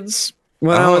jackass kids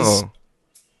when I was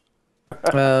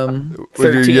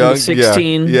 13,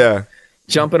 16. Yeah.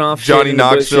 Jumping off. Johnny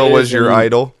Knoxville was your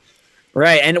idol.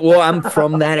 Right, and I'm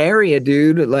from that area,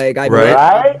 dude. Like I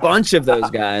met a bunch of those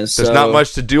guys. There's not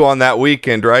much to do on that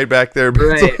weekend, right? Back there,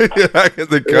 back in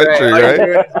the country,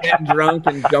 right? Getting drunk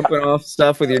and jumping off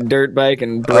stuff with your dirt bike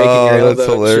and breaking your elbow.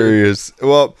 That's hilarious.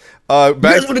 Well, you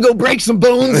guys want to go break some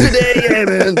bones today, yeah,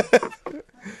 man.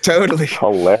 Totally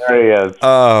hilarious.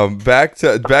 Back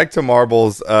to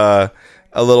marbles.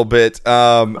 A little bit.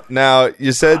 Now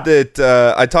you said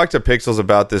that I talked to Pixels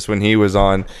about this when he was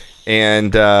on.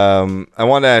 And I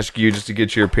want to ask you just to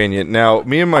get your opinion. Now,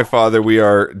 me and my father, we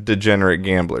are degenerate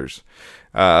gamblers.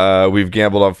 We've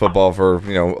gambled on football for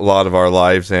a lot of our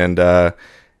lives, and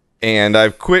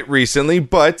I've quit recently.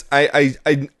 But I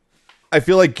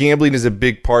feel like gambling is a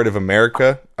big part of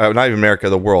America. Not even America,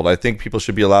 the world. I think people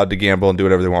should be allowed to gamble and do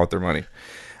whatever they want with their money.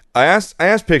 I asked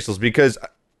Pixels because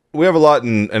we have a lot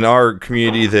in our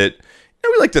community that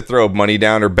we like to throw money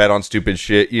down or bet on stupid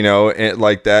shit, and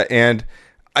like that, and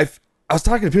I was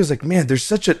talking to people, I was like, man, there's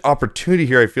such an opportunity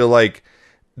here. I feel like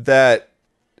that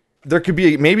there could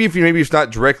be maybe it's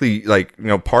not directly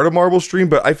part of Marble Stream,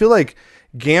 but I feel like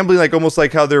gambling, like almost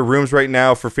like how there are rooms right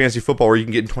now for fantasy football where you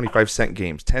can get in 25-cent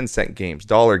games, 10-cent games,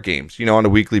 dollar games, on a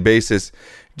weekly basis.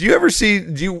 Do you ever see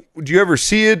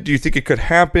it? Do you think it could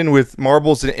happen with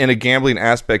marbles and a gambling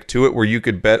aspect to it where you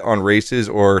could bet on races,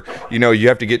 or you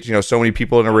have to get so many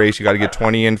people in a race, you got to get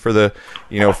 20 in for the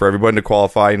for everyone to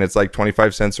qualify, and it's like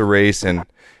 25 cents a race, and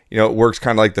it works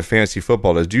kind of like the fantasy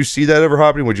football does. Do you see that ever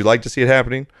happening? Would you like to see it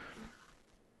happening?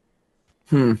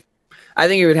 I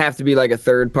think it would have to be like a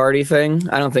third party thing.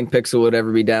 I don't think Pixel would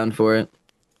ever be down for it.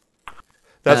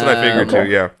 That's what I figured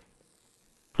too. Yeah.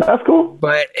 That's cool.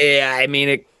 But yeah, I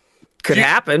mean, could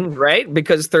happen, right?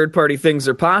 Because third-party things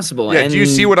are possible. Yeah, and do you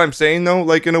see what I'm saying, though?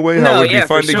 Like, in a way, how it would be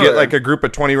fun to get, like, a group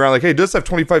of 20 around, like, hey, does have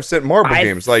 25-cent marble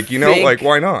games? Like, like,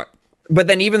 why not? But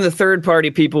then even the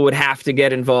third-party people would have to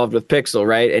get involved with Pixel,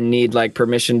 right? And need, like,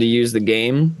 permission to use the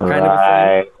game kind of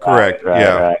a thing. Correct,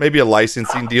 Right. Maybe a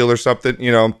licensing deal or something,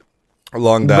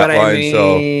 along that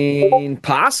line.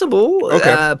 Possible.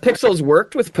 Okay. Pixel's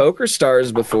worked with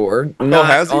PokerStars before,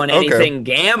 not on anything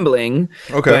gambling.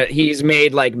 Okay. But he's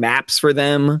made like maps for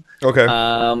them. Okay.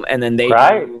 And then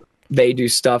they do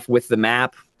stuff with the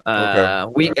map.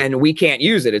 We can't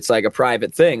use it. It's like a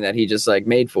private thing that he just like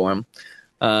made for him.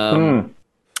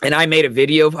 And I made a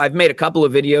video. I've made a couple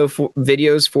of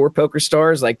videos for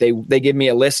PokerStars. Like they give me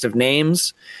a list of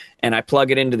names, and I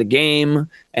plug it into the game,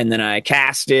 and then I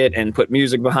cast it and put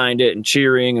music behind it and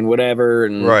cheering and whatever.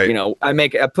 And I don't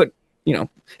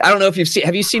know if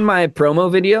have you seen my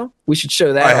promo video? We should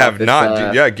show that. I have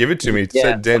not. Give it to me.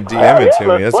 DM it to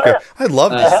me. That's good. I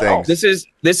love these things.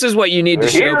 This is what you need to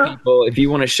show people if you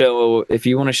want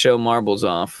to show marbles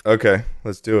off. Okay,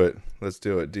 let's do it.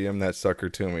 DM that sucker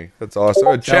to me. That's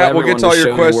awesome. Chat, we'll get to all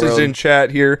your questions in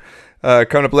chat here.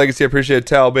 Coming up, Legacy, I appreciate it.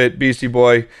 Talbot, Beastie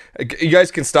Boy. You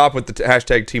guys can stop with the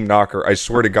hashtag Team Knocker. I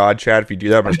swear to God, chat, if you do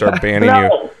that, I'm going to start banning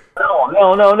you.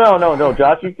 No,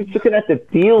 Josh. You're just going to have to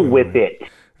deal with it.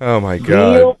 Oh, my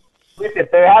God. Deal with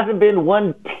it. There hasn't been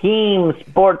one team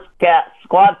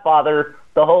squad father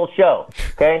the whole show.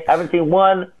 Okay? Haven't seen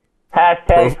one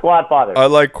hashtag squad father. I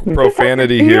like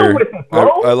profanity here.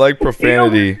 I like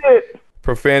profanity.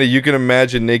 Profanity. You can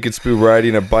imagine Naked Spoo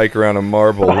riding a bike around a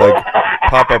marble, like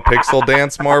pop-up pixel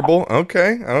dance marble.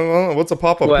 Okay, I don't know what's a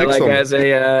pop-up pixel. Like as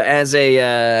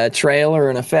a trail or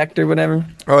an effect or whatever.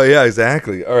 Oh yeah,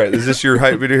 exactly. All right, is this your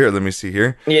hype video here? Let me see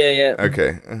here. Yeah.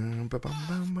 Okay.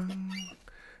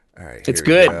 All right, it's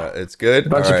good. It's good. A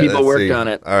bunch of people worked on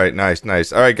it. All right,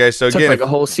 nice. All right, guys. So it took again, like a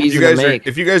whole season to make.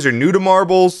 If you guys are new to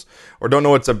marbles or don't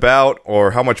know what it's about or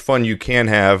how much fun you can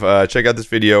have, check out this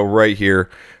video right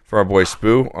here for our boy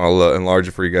Spoo. I'll enlarge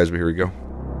it for you guys, but here we go.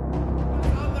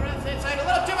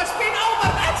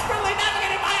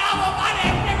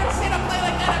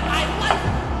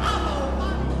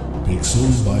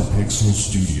 Pixels by Pixel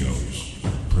Studios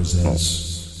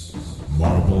presents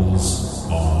Marbles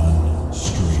on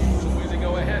Stream. Way to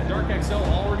go ahead. Dark XL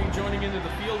already joining into the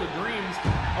Field of Dreams.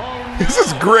 Oh, no. This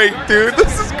is great, dude.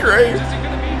 This is great. Is it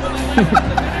going to be for the finish?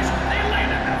 They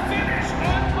landed the finish.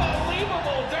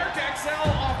 Unbelievable. Dark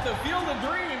XL off the Field of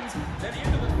Dreams. At the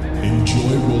end of the finish.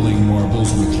 Enjoy rolling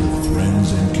marbles with your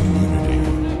friends and community.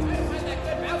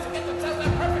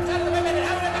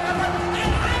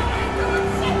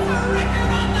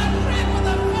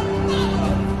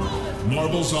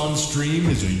 Marbles on Stream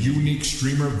is a unique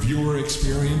streamer viewer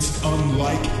experience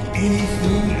unlike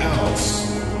anything else.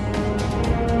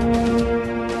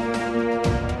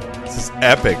 This is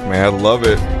epic, man. I love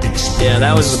it. Yeah,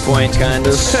 that was the point, kind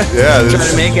of. Yeah, trying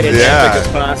to make it as epic as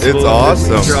possible. It's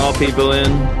awesome. Draw people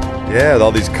in. Yeah,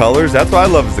 all these colors. That's what I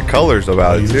love is the colors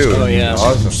about it too. Oh yeah,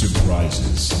 awesome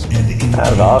surprises and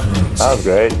that was awesome. That was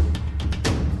great.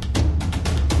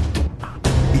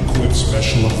 Equip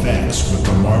special effects with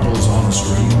the Marbles on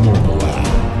Stream mobile app.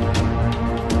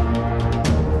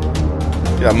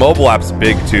 Yeah, mobile app's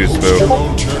big too, Spoo.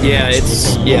 Yeah,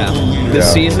 it's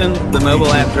This season, the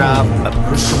mobile app drop,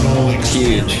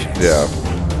 huge. Yeah.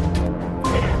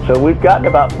 So we've gotten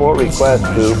about 4 requests,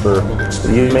 too, for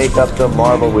you to make up some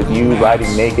marble with you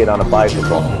riding naked on a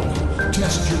bicycle.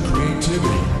 Test your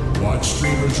creativity. Watch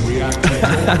streamers react to your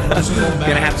personal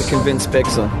Gonna have to convince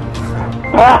Pixel.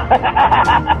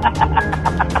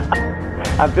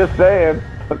 I'm just saying.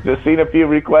 I've just seen a few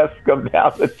requests come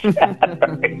down the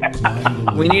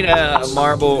chat. We need a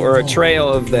marble or a trail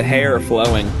of the hair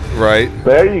flowing. Right.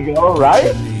 There you go,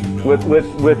 right? With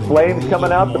flames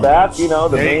coming out the back, the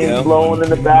mane blowing in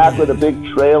the back with a big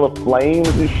trail of flames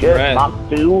and shit. Right. Mach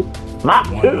 2. Mach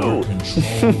 2.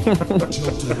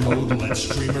 Tilted mode lets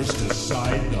streamers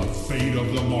decide the fate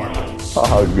of the marbles.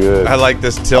 Oh, good. I like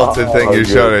this tilted thing you're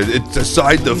showing. It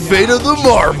decide the fate of the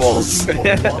marbles.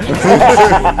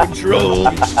 Control.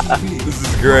 This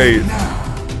is great.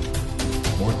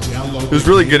 It was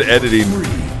really good editing.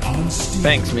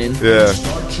 Thanks, man. Yeah.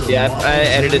 Yeah, I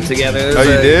edited together. Oh,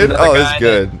 you did? Oh, that's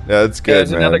good. Yeah, that's good,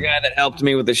 There's man. another guy that helped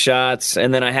me with the shots,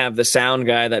 and then I have the sound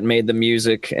guy that made the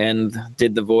music and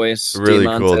did the voice. Really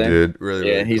Diamante. cool, dude.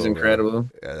 Really he's cool, incredible.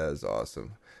 Man. Yeah, that is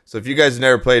awesome. So if you guys have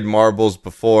never played marbles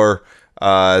before,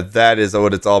 that is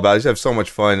what it's all about. You just have so much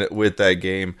fun with that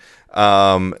game.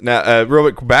 Now,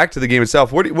 real quick, back to the game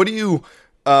itself. What do you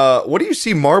what do you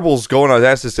see marbles going? I was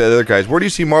asked this to the other guys. Where do you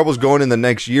see marbles going in the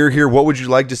next year here? What would you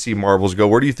like to see marbles go?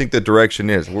 Where do you think the direction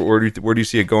is? Where do you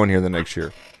see it going here in the next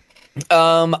year?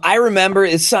 I remember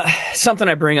it's something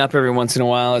I bring up every once in a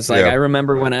while. It's like I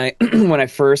remember when I when I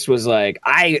first was like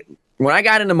when I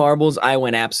got into marbles, I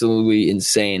went absolutely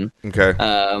insane. Okay.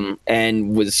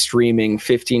 And was streaming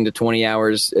 15 to 20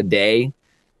 hours a day.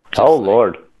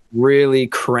 Lord. Really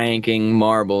cranking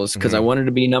marbles because I wanted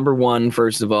to be number one,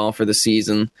 first of all, for the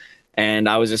season. And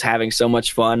I was just having so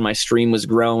much fun. My stream was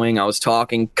growing. I was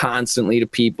talking constantly to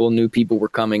people. New people were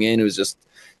coming in. It was just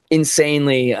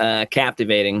insanely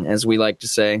captivating, as we like to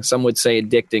say. Some would say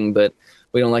addicting, but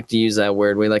we don't like to use that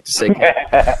word. We like to say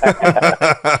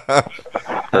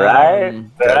right.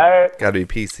 Gotta be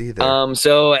PC there.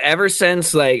 So ever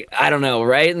since, like, I don't know,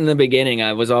 right in the beginning,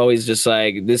 I was always just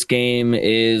like, this game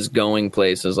is going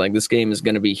places. Like, this game is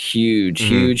going to be huge,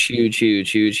 huge.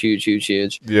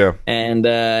 Yeah.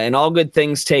 And all good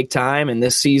things take time. And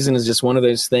this season is just one of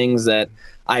those things that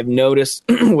I've noticed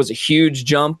was a huge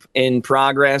jump in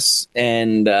progress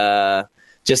and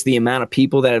just the amount of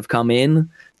people that have come in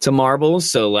to marbles.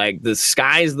 So like the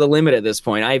sky's the limit at this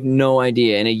point. I have no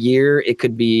idea. In a year, it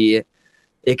could be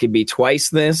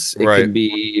twice this. It could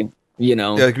be, you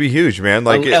know, it could be huge, man.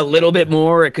 Like a little bit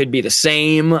more. It could be the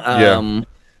same. I don't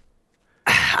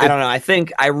know.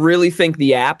 I really think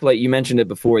the app, like you mentioned it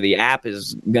before, the app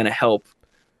is going to help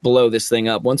blow this thing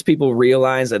up. Once people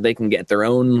realize that they can get their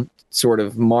own sort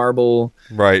of marble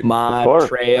mod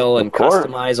trail and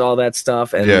customize all that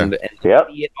stuff and see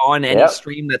it on any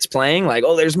stream that's playing, like,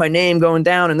 oh, there's my name going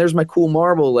down and there's my cool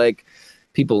marble. Like,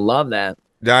 people love that.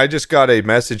 Now, I just got a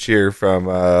message here from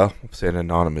say an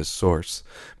anonymous source,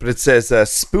 but it says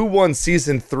Spoo won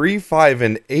season 3, 5,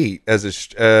 and 8 as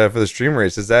for the stream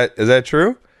race. Is that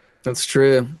true? That's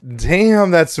true.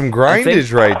 Damn, that's some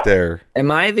grindage right there.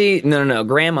 Am I the... No.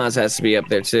 Grandma's has to be up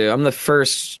there, too. I'm the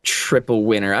first triple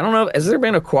winner. I don't know. Has there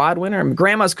been a quad winner? I mean,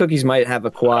 Grandma's Cookies might have a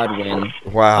quad win.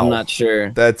 Wow. I'm not sure.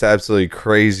 That's absolutely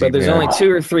crazy, But there's only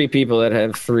 2 or 3 people that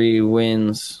have 3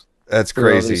 wins. That's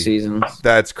crazy. Seasons.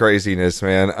 That's craziness,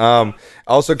 man.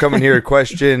 Also coming here, a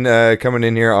question coming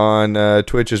in here on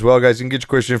Twitch as well, guys. You can get your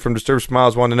question from Disturbed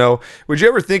Smiles. Want to know, would you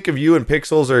ever think of you and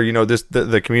Pixels, or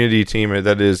the community team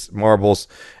that is Marbles,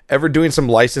 ever doing some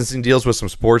licensing deals with some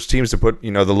sports teams to put the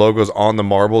logos on the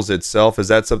marbles itself? Is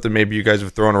that something maybe you guys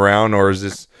have thrown around, or is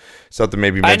this something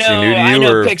maybe mentally new to you? I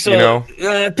know or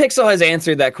Pixel, Pixel has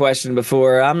answered that question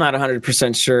before. I'm not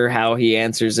 100% sure how he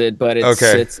answers it, but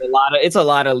it's a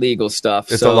lot of legal stuff.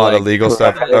 It's a lot of legal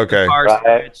stuff. Okay,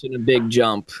 and a big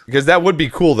jump. Because that would be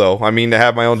cool, though. I mean, to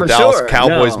have my own Dallas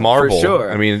Cowboys marble. For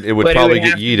sure. I mean, it would probably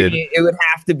get yeeted. It would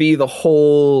have to be the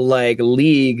whole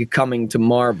league coming to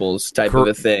marbles type of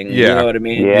a thing. Yeah. You know what I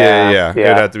mean? Yeah. It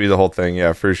would have to be the whole thing.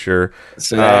 Yeah, for sure.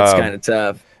 So that's kind of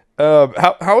tough.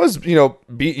 How is you're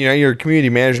a community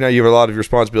manager now? You have a lot of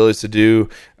responsibilities to do.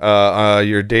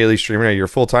 You're a daily streamer now. You're a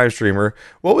full-time streamer.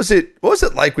 What was it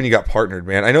like when you got partnered,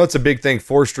 man? I know it's a big thing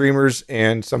for streamers,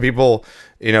 and some people,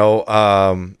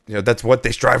 that's what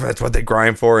they strive for. That's what they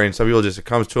grind for, and some people it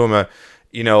comes to them.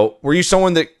 Were you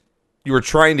someone that you were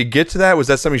trying to get to that? Was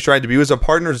that something you tried to be as a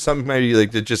partner, or something maybe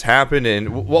like that just happened?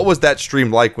 And what was that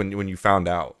stream like when you found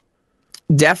out?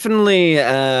 Definitely.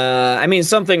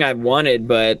 Something I wanted,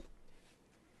 but.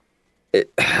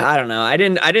 I don't know. I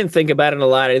didn't think about it a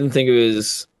lot. I didn't think it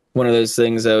was one of those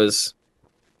things that was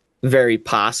very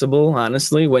possible,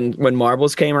 honestly. When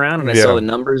marbles came around and I saw the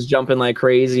numbers jumping like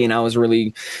crazy, and I was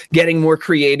really getting more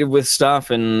creative with stuff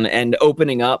and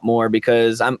opening up more,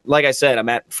 because I'm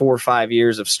at 4 or 5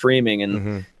 years of streaming,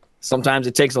 and sometimes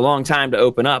it takes a long time to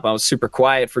open up. I was super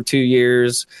quiet for 2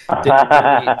 years.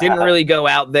 Didn't really go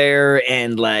out there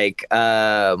and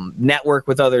network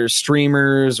with other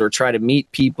streamers or try to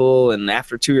meet people. And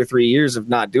after 2 or 3 years of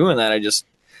not doing that, I just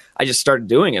started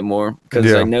doing it more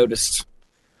because I noticed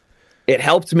it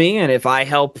helped me. And if I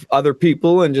help other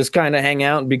people and just kind of hang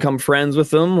out and become friends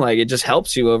with them, it just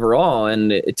helps you overall.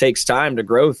 And it takes time to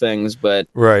grow things, but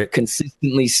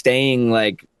consistently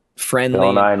staying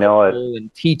friendly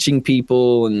and teaching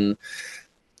people and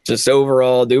just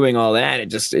overall doing all that, it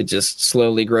just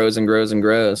slowly grows and grows and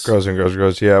grows.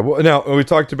 Yeah. Well, now we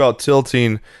talked about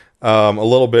tilting a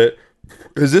little bit.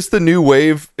 Is this the new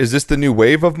wave? Is this the new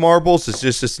wave of marbles? Is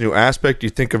this new aspect? Do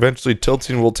you think eventually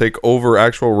tilting will take over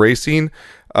actual racing?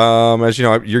 As you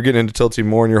know, you're getting into tilting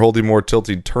more and you're holding more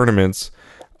tilting tournaments.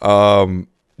 Do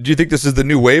you think this is the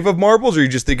new wave of marbles, or you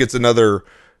just think it's another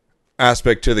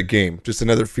aspect to the game, just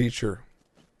another feature?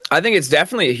 I think it's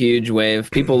definitely a huge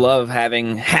wave. People love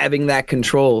having that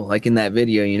control, like in that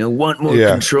video. Want more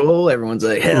control? Everyone's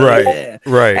like, hell yeah.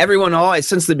 Right. Everyone always,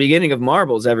 since the beginning of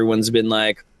marbles, everyone's been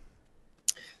like,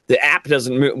 the app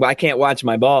doesn't move. I can't watch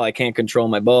my ball. I can't control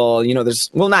my ball.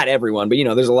 There's not everyone, but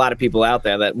there's a lot of people out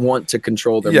there that want to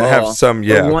control their ball. Have some,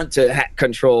 want to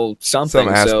control something. Some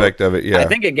aspect of it, I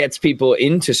think it gets people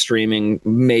into streaming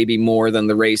maybe more than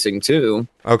the racing too.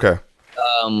 Okay.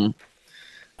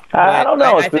 I don't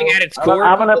know. I think at its core,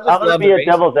 I'm gonna be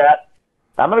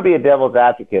a devil's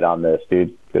advocate on this,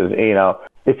 dude. Because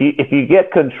if you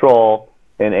get control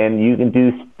and you can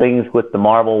do things with the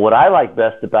marble, what I like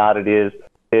best about it is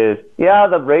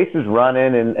the race is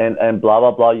running and blah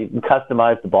blah blah. You can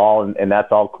customize the ball and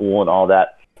that's all cool and all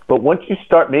that. But once you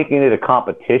start making it a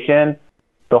competition,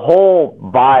 the whole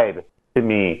vibe to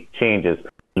me changes.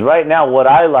 Right now, what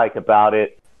I like about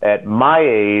it at my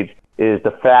age is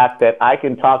the fact that I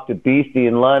can talk to Beastie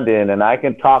in London and I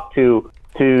can talk to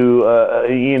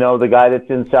the guy that's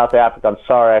in South Africa. I'm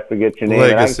sorry, I forget your name.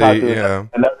 Legacy, and I can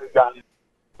talk to another guy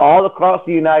all across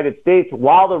the United States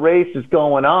while the race is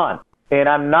going on. And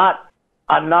I'm not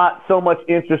so much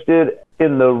interested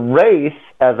in the race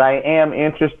as I am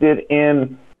interested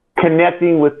in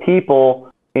connecting with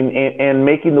people and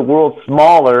making the world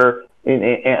smaller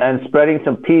and spreading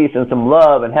some peace and some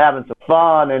love and having some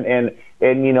fun and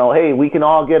hey, we can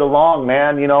all get along,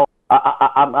 man.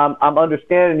 I'm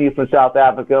understanding you from South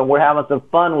Africa, and we're having some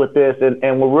fun with this,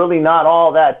 and we're really not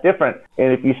all that different.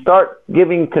 And if you start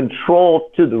giving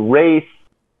control to the race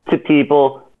to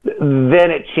people, then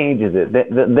it changes it.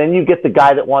 Then you get the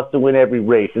guy that wants to win every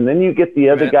race, and then you get the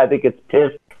other guy that gets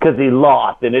pissed because he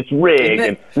lost, and it's rigged,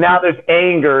 and now there's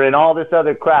anger and all this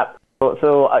other crap.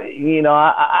 So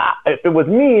if it was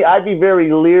me, I'd be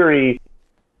very leery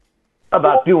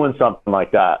about doing something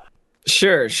like that.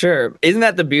 Sure. Isn't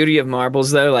that the beauty of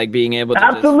marbles, though? Like being able to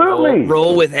absolutely just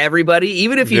roll with everybody,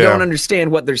 even if you don't understand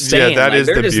what they're saying. Yeah,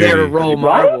 they're just there to roll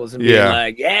marbles and be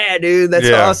like, yeah, dude, that's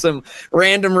awesome.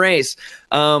 Random race.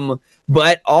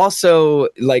 But also,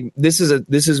 like, this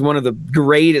is one of the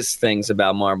greatest things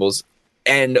about marbles.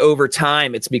 And over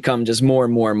time, it's become just more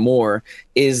and more and more,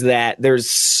 is that there's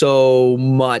so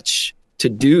much to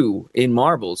do in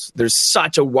marbles. There's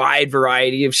such a wide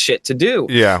variety of shit to do.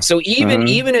 Yeah. So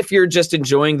even if you're just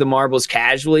enjoying the marbles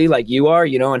casually, like you are,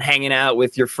 and hanging out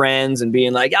with your friends and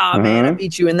being like, oh man, I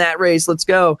beat you in that race, let's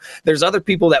go. There's other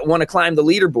people that want to climb the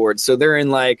leaderboard. So they're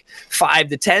in like 5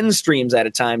 to 10 streams at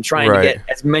a time, trying to get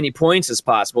as many points as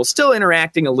possible, still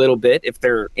interacting a little bit if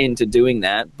they're into doing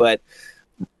that. But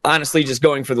honestly, just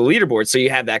going for the leaderboard. So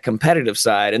you have that competitive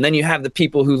side. And then you have the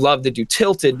people who love to do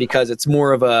tilted because it's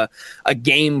more of a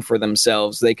game for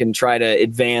themselves. They can try to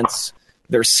advance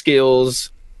their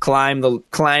skills, climb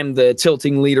the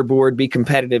tilting leaderboard, be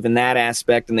competitive in that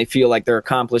aspect, and they feel like they're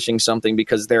accomplishing something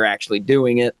because they're actually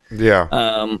doing it.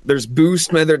 Yeah. There's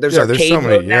boost mode. There's arcade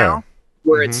mode now,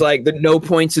 where it's like the no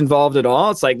points involved at all.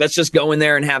 It's like, let's just go in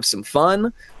there and have some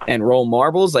fun and roll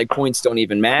marbles. Like, points don't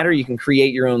even matter. You can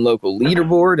create your own local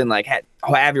leaderboard and like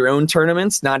have your own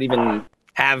tournaments, not even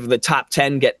have the top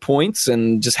 10 get points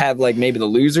and just have like maybe the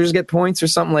losers get points or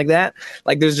something like that.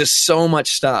 Like, there's just so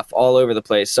much stuff all over the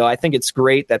place. So I think it's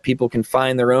great that people can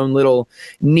find their own little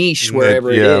niche wherever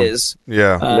it is.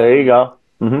 Yeah. There you go.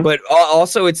 But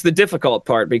also it's the difficult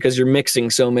part because you're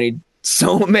mixing so many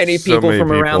people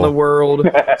from around the world,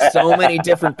 so many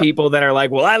different people that are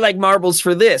like, well, I like marbles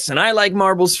for this and I like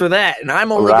marbles for that, and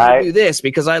I'm only going to do this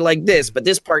because I like this, but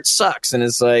this part sucks. And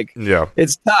it's like,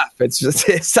 it's tough. It's just,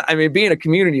 being a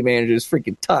community manager is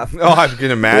freaking tough. Oh, I can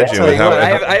imagine.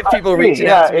 I have people reaching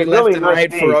out to me left and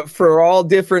right for all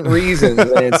different reasons,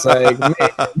 and it's like,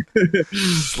 man,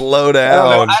 slow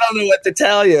down. I don't know what to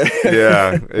tell you.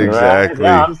 Yeah, exactly.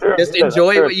 Just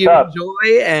enjoy what you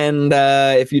enjoy, and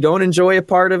if you don't enjoy a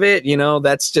part of it,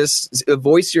 that's just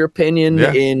voice your opinion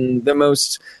in the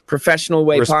most professional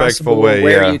way possible,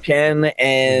 where you can,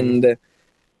 and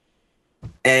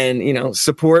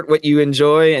support what you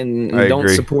enjoy and don't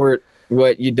support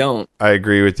what you don't. I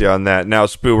agree with you on that. Now,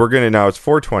 Spoo, it's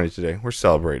 420 today. We're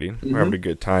celebrating. We're having a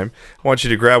good time. I want you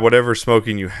to grab whatever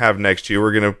smoking you have next to you.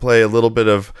 We're going to play a little bit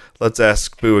of Let's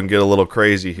Ask Spoo and get a little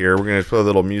crazy here. We're going to put a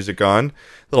little music on,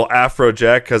 a little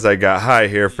Afrojack, because I got high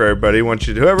here for everybody.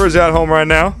 Whoever's at home right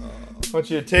now, I want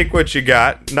you to take what you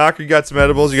got. Knock, you got some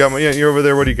edibles. You're over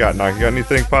there. What do you got, Knock? You got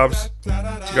anything, Pops? You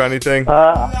got anything?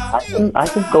 I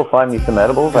can go find me some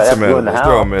edibles. I have to in the house.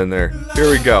 Throw them in there. Here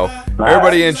we go.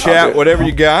 Everybody in chat, whatever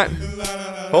you got.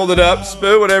 Hold it up,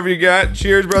 Spoo, whatever you got.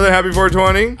 Cheers, brother. Happy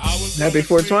 420. Happy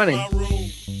 420.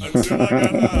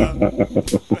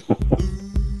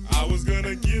 I was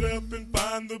gonna get up and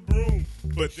find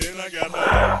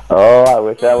Oh, I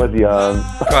wish I was young.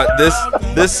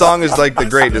 This song is like the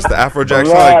greatest, the Afrojack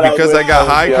song. Like, because I got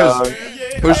high, because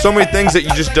there's so many things that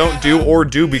you just don't do or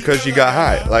do because you got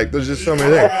high. Like, there's just so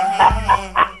many things.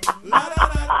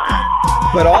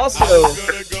 But also,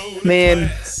 man,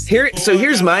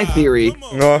 here's my theory.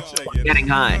 Getting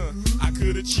high.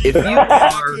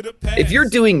 If you're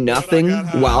doing nothing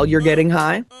while you're getting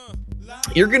high,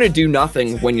 you're gonna do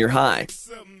nothing when you're high.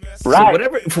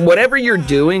 Right. So whatever you're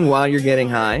doing while you're getting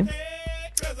high,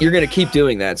 you're gonna keep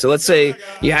doing that. So let's say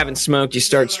you haven't smoked, you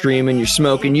start streaming, you're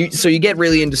smoking, so you get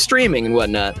really into streaming and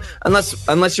whatnot.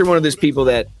 Unless you're one of those people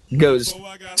that goes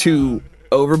too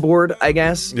overboard, I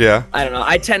guess. Yeah. I don't know.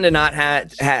 I tend to not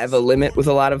have a limit with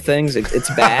a lot of things. It's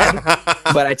bad,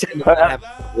 but I tend to not have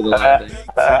with a lot of things.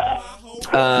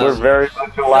 We're very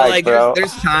much alike, bro.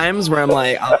 There's times where I'm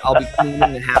like, I'll be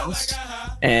cleaning the house,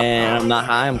 and I'm not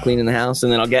high. I'm cleaning the house,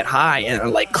 and then I'll get high and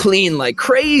I'm like clean like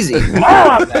crazy.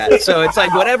 So it's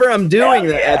like whatever I'm doing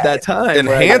at that time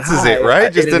enhances it,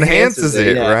 right? Just enhances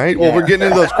it, yeah. right? Well, we're getting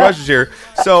into those questions here.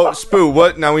 So, Spoo,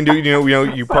 what now? We do,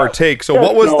 you partake. So,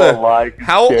 what was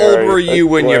how old were you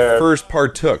when you first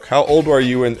partook? How old were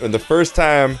you when the first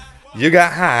time you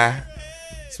got high?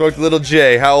 Smoked Little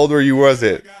J. How old were you? Was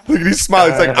it? Look at he's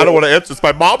smiling. He's like, I don't want to answer this.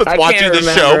 My mom is watching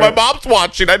this show. My mom's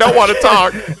watching. I don't want to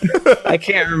talk. I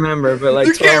can't remember, but like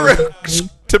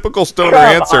typical stoner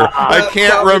answer. I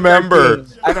can't remember.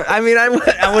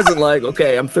 I wasn't like,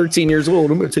 okay, I'm 13 years old.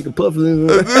 I'm going to take a puff.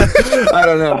 I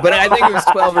don't know, but I think it was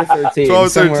 12 or 13. 12 or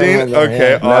 13?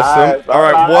 Okay, yeah. Awesome. Nice. All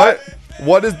right,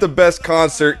 what is the best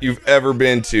concert you've ever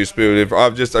been to, Spoon? I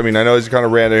know it's kind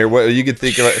of random here. What you could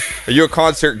think of? Are you a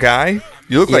concert guy?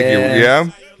 You look like you, yeah.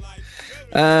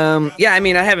 Yeah, I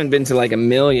mean, I haven't been to like a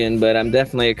million, but I'm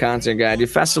definitely a concert guy. Do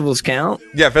festivals count?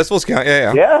 Yeah, festivals count.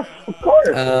 Yeah. Yeah, of course.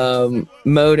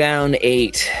 Modown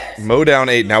 8. Modown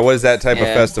 8. Now, what is that type of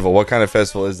festival? What kind of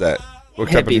festival is that? What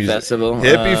type of music? Festival.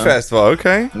 Hippie festival.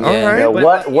 Okay. Yeah. All right.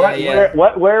 What,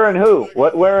 where, and who?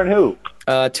 What, where, and who?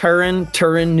 Turin,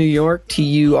 New York.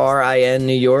 Turin,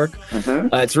 New York.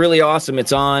 Mm-hmm. It's really awesome.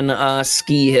 It's on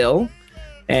Ski Hill.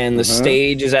 And the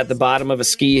stage is at the bottom of a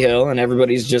ski hill, and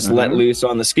everybody's just let loose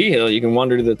on the ski hill. You can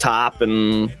wander to the top,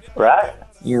 and you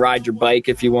can ride your bike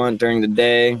if you want during the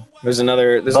day. There's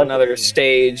another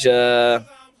stage down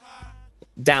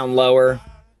lower.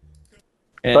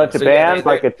 But the band,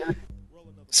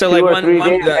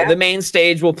 the main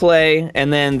stage will play,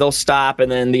 and then they'll stop,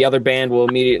 and then the other band will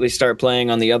immediately start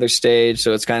playing on the other stage.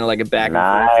 So it's kind of like a back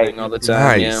and forth thing all the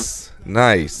time.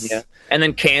 Nice. Yeah. And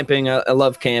then camping. I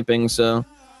love camping, so.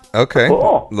 Okay,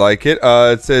 cool. Like it.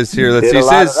 It says here. Let's see. It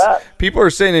says people are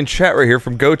saying in chat right here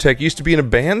from GoTech. Used to be in a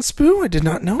band, Spoo. I did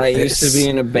not know. I used to be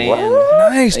in a band.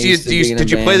 Nice.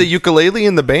 Did you play the ukulele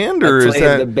in the band, or I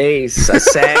played the bass? I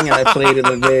sang and I played in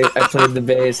the bass. I played the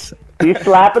bass. You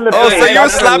slapping the bass? Oh, so you were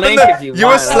slapping the bass?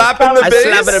 I slapping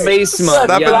the bass, man.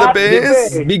 Slapping the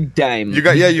bass? Big time.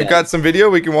 You've got some video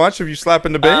we can watch of you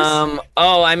slapping the bass?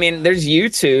 There's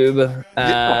YouTube.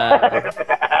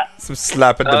 Some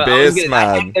slapping the bass,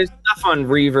 man. There's stuff on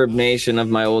Reverb Nation of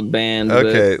my old band.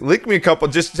 Okay, link me a couple.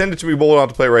 Just send it to me. We'll not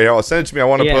to play right now. Send it to me. I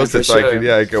want to post it so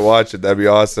I can watch it. That'd be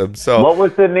awesome. So, what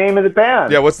was the name of the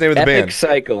band? Yeah, what's the name of the band?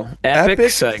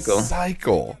 Epic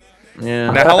Cycle.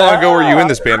 Yeah. Now, how long ago were you in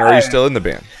this band? Or are you still in the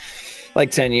band? Like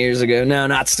 10 years ago. No,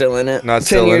 not still in it.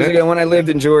 10 years ago when I lived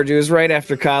in Georgia. It was right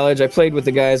after college. I played with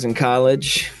the guys in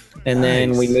college, and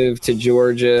then we moved to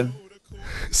Georgia.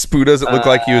 Spoo doesn't look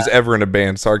like he was ever in a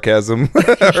band. Sarcasm.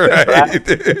 Right.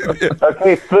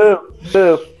 Okay,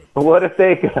 Spoo. What if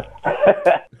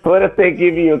they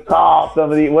give you a call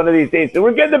one of these days?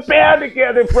 We're getting the band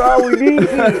together, bro. We need you.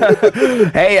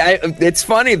 Hey, it's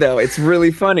funny though. It's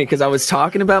really funny because I was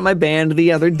talking about my band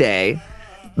the other day.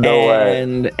 No way.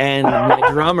 And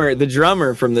my the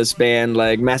drummer from this band,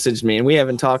 like messaged me, and we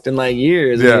haven't talked in like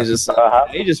years. Yeah.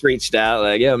 And he just reached out,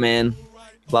 like, "Yo, man,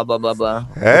 blah blah blah blah."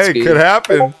 Hey, it could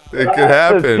happen. It could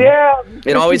happen. Yeah,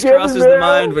 it always crosses the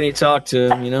mind when you talk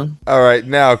to him, you know. All right,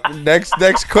 now next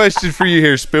question for you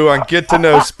here, Spoo. On Get to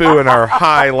Know Spoo in our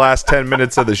high last 10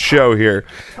 minutes of the show here.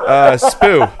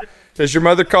 Spoo, does your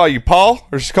mother call you Paul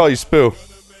or does she call you Spoo?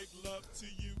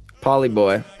 Polly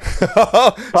Boy.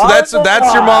 So that's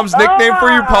your mom's nickname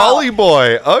for you, Polly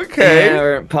Boy. Okay. Yeah,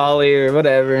 or Polly or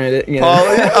whatever. You know.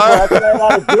 Polly. That's right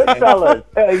out of Goodfellas.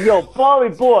 Hey, yo, Polly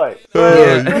Boy.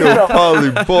 Yo, Polly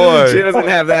Boy. She doesn't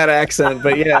have that accent,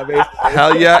 but yeah. Basically.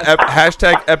 Hell yeah.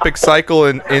 Hashtag Epic Cycle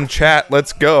in chat.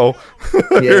 Let's go.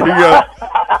 Here we go.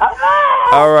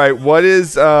 All right. What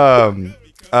is the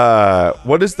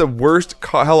worst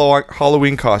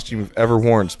Halloween costume you've ever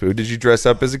worn, Spoo? Did you dress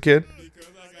up as a kid?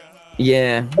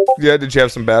 Yeah. Yeah, did you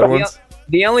have some bad ones?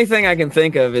 The only thing I can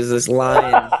think of is this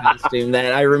lion costume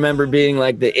that I remember being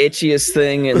like the itchiest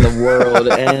thing in the world,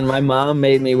 and my mom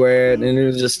made me wear it, and it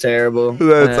was just terrible.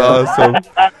 That's awesome.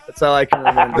 That's all I can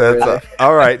remember. Really.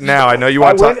 All right, now I know you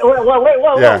want to talk.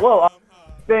 Whoa.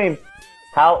 Same.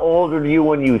 How old were you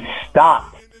when you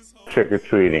stopped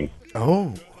trick-or-treating?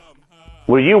 Oh.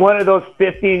 Were you one of those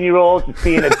 15-year-olds that's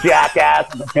being a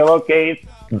jackass with a pillowcase,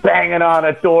 banging on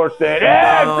a door saying,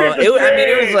 hey,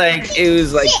 it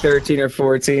was like 13 or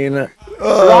 14.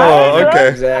 Oh, okay.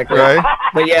 Exactly. Right?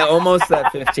 But yeah, almost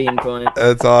that 15 point.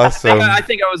 That's awesome. I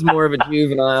think I was more of a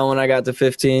juvenile when I got to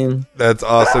 15. That's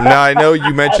awesome. Now, I know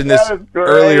you mentioned this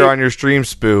earlier on your stream,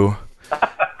 Spoo.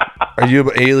 Are you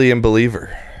an alien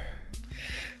believer?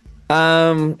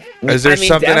 Is there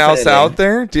something else out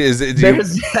there?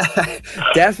 Definitely.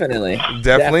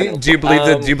 Definitely. Do you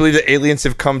believe that aliens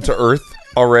have come to Earth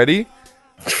already?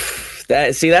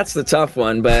 That's the tough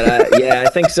one, but yeah, I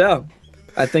think so.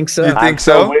 You think so? I'm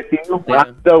still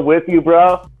with you,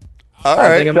 bro. All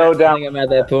right. I think I'm at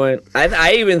that point.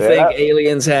 I even think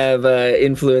aliens have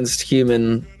influenced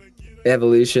human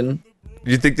evolution.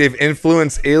 You think they've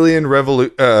influenced alien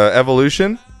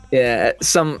evolution? Yeah,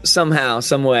 somehow,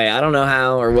 some way. I don't know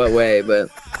how or what way, but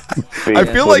I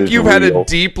feel like you've had a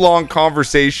deep, long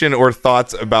conversation or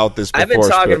thoughts about this before. I've been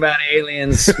talking about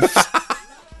aliens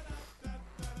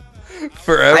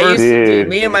forever.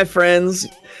 Me and my friends,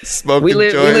 we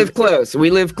live close.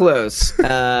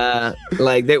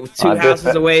 Like two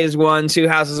houses away is one, 2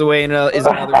 houses away is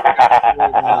another.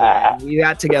 We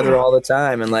got together all the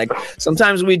time, and like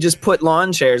sometimes we just put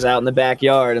lawn chairs out in the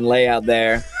backyard and lay out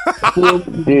there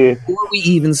before we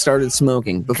even started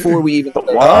smoking.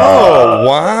 Oh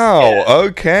wow!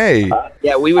 Okay.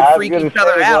 Yeah, we would freak each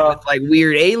other out with like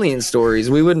weird alien stories.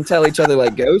 We wouldn't tell each other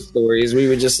like ghost stories. We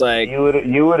would just like you would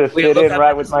have fit in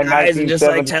right with my guys and just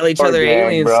like tell each other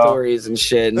alien stories and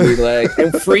shit, and we'd like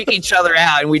and freak each other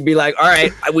out, and we'd be like, all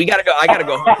right, we gotta go. I gotta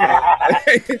go home.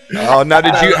 Oh, now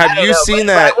have you seen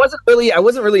that? I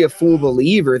wasn't really a full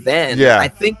believer then. Yeah. I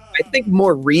think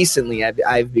more recently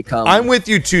I've become. I'm with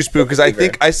you too, Spook, because I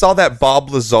think I saw that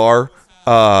Bob Lazar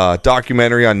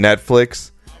documentary on Netflix.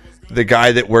 The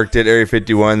guy that worked at Area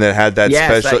 51 that had that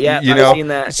special, I've seen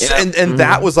that. Yeah. And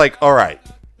that was like, all right,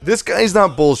 this guy's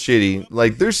not bullshitty.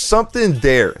 Like, there's something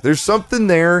there. There's something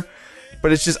there,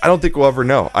 but it's just I don't think we'll ever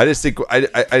know. I just think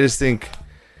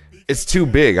it's too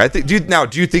big. I think. Do you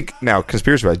think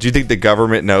conspiracy about it? Do you think the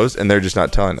government knows and they're just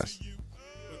not telling us?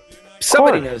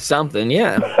 Somebody knows something,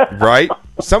 yeah. Right?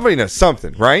 Somebody knows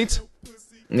something, right?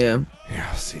 Yeah. Yeah,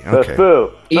 I'll see. Okay.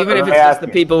 Even if it's just the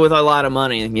people with a lot of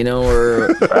money, or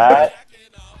right.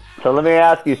 So let me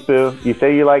ask you, Spoo. You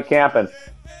say you like camping.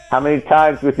 How many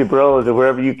times with your bros or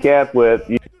wherever you camp with,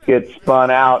 you get spun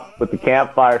out with the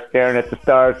campfire staring at the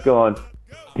stars going,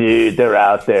 dude, they're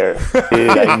out there. Dude,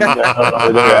 I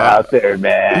know they're out there,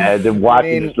 man. They're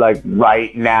watching us like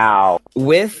right now.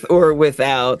 With or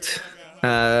without,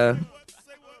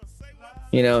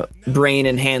 brain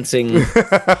enhancing with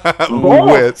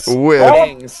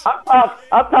things.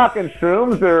 I'm talking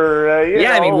shrooms or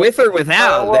with or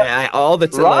without all the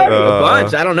time, like, a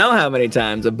bunch. I don't know how many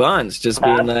times, a bunch. Just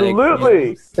being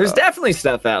absolutely. There's definitely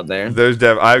stuff out there.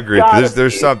 I agree.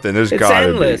 There's something. There's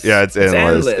gotta be. Yeah, it's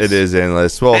endless. It is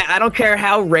endless. Well, I don't care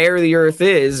how rare the Earth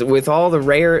is. With all the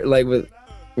rare, like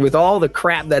with all the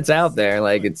crap that's out there,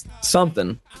 like it's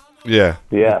something. Yeah.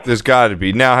 There's got to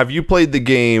be. Now, have you played the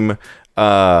game?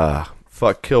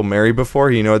 Kill Mary before?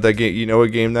 You know what that game? You know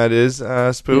what game that is?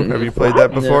 Spoo? Have you played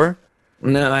that before?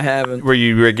 No, I haven't. Where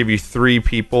you give you 3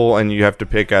 people and you have to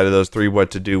pick out of those 3 what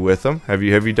to do with them. Have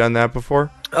you done that before?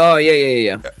 Oh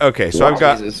yeah. Okay, so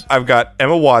I've got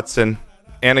Emma Watson,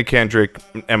 Anna Kendrick,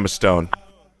 and Emma Stone.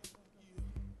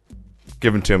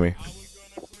 Give them to me.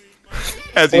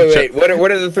 Wait.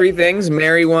 What are the 3 things?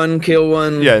 Marry one, kill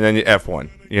one. Yeah, and then you F one.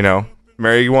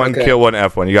 Marry one, kill one,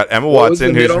 F one. You got Emma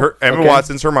Watson,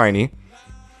 Watson's Hermione,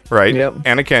 right? Yep.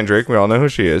 Anna Kendrick, we all know who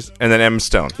she is, and then Emma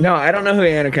Stone. No, I don't know who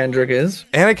Anna Kendrick is.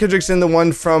 Anna Kendrick's in the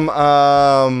one from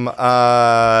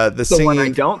the singing. One I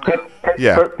don't. Pitch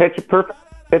Perfect.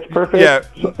 Yeah.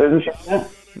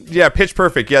 Yeah, Pitch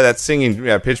Perfect. Yeah, that's singing.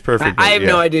 Yeah, Pitch Perfect. I have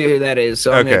no idea who that is,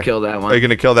 so I'm gonna kill that one. Are you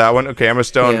gonna kill that one? Okay, Emma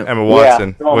Stone, Emma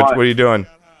Watson. Yeah, what are you doing?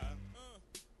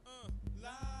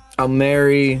 I'll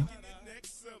marry.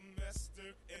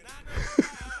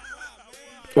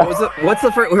 What's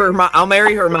the first? I'll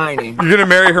marry Hermione. You're gonna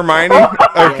marry Hermione?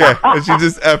 Okay, and she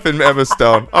just effing Emma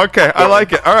Stone. Okay, I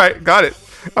like it. All right, got it.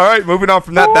 All right, moving on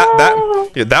from that.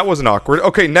 That wasn't awkward.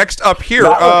 Okay, next up here.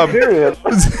 I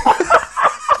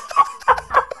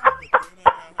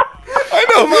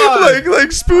know Like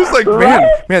Spoo's like,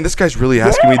 man, this guy's really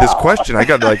asking me this question. I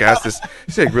got to like ask this.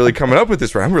 He's like really coming up with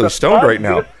this. I'm really stoned right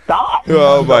now. Stop.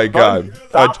 Oh my God.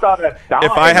 Stop on that.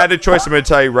 If I had a choice, I'm going to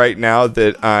tell you right now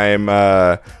that I'm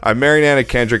marrying Anna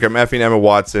Kendrick, I'm effing Emma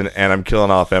Watson, and I'm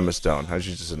killing off Emma Stone.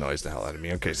 She just annoys the hell out of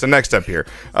me. Okay, so next up here.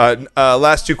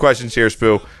 Last two questions here,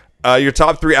 Spoo. Your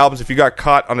top 3 albums. If you got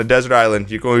caught on a desert island,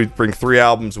 you're going to bring 3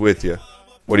 albums with you.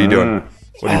 What are you doing?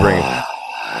 What are you bringing?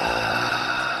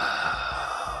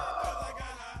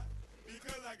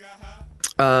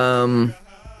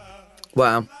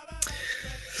 Wow.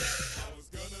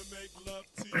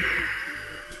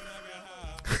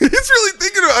 He's really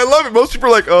thinking. I love it. Most people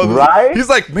are like, "Oh, right?" He's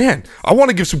like, "Man, I want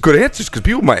to give some good answers because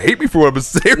people might hate me for what I'm going to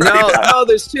say right now." No,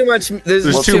 there's too much.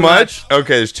 There's too much.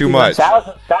 Okay, there's too much.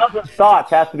 Thousand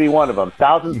Thoughts has to be one of them.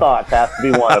 Thousand Thoughts has to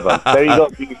be one of them. There you go.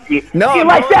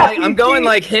 I'm going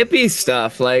like hippie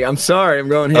stuff. Like, I'm sorry, I'm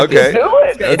going hippie. Okay. Do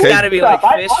it. It's got to be like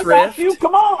Fist I Riff. you.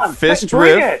 Come on. Fist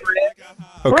Bring Riff.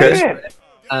 it. Okay.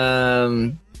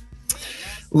 Bring it.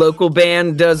 Local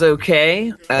band does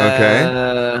okay.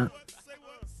 Okay.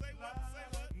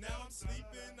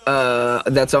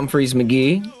 That's Humphreys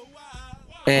McGee. And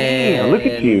Damn, look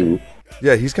at you.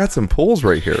 Yeah, he's got some pulls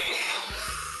right here.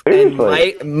 And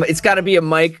Seriously. it's got to be a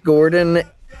Mike Gordon.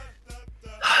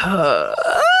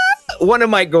 One of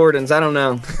Mike Gordon's. I don't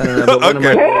know. But one of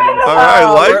Okay. Mike Gordon's. All right,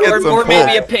 I like it. Or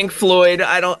maybe a Pink Floyd.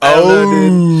 I don't know,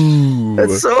 dude.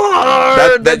 That's so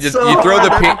hard. You throw the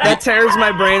pink. That tears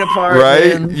my brain apart.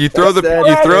 Right, Man. you throw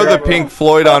the Pink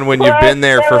Floyd on when you've been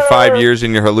there for 5 years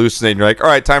and you're hallucinating. You're like, all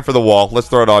right, time for the Wall. Let's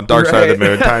throw it on. Dark Side of the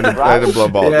Moon. Time to blow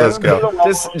ball. Yeah. Let's go.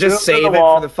 Just save it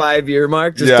for the 5-year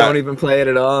mark. Just don't even play it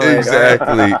at all. Like, Exactly.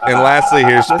 And lastly,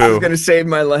 here, this is Spoo. gonna save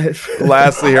my life.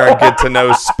 Lastly, here on Get to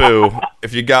Know Spoo.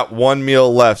 If you got one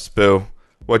meal left, Spoo,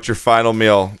 what's your final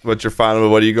meal? What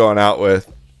are you going out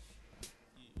with?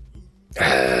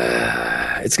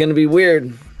 It's gonna be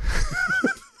weird.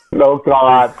 Oh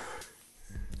God.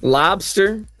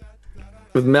 Lobster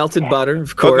with melted butter,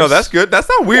 of Oh, course. no, that's good. That's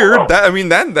not weird.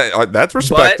 That's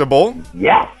respectable.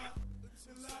 Yes.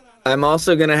 I'm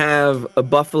also gonna have a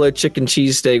buffalo chicken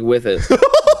cheesesteak with it.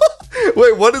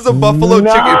 Wait, what is a buffalo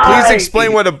chicken? Please Nice.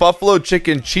 explain what a buffalo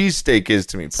chicken cheesesteak is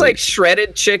to me. It's like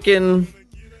shredded chicken,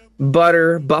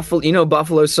 butter,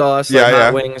 buffalo sauce, Yeah, like yeah.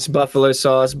 hot wings, buffalo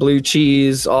sauce, blue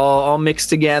cheese, all mixed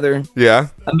together. Yeah.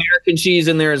 American cheese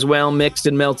in there as well, mixed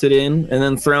and melted in, and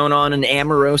then thrown on an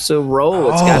Amoroso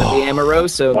roll. It's got to be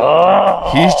Amoroso.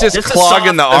 He's just Just a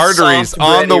clogging the soft arteries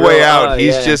bready on the way roll. out. Oh,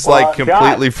 He's yeah. just Well, like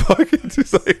completely fucking.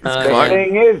 Just like, it's The clogging.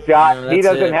 thing is, Josh, Yeah, he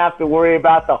that's doesn't it. have to worry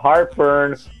about the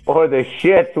heartburn or the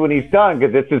shits when he's done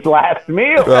because it's his last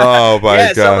meal. Oh my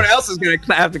Yeah, someone god. else is going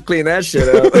to have to clean that shit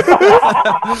up.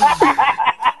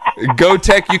 Go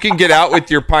Tech, you can get out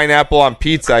with your pineapple on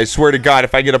pizza. I swear to God,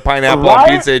 if I get a pineapple on Right?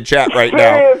 pizza in chat right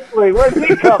now. Seriously, where's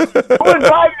he come? Who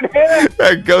invited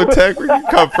him? Go Tech, where you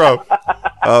come from?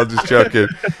 I'm just joking.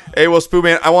 Hey, well, Spoo,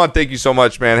 man, I want to thank you so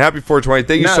much, man. Happy 420.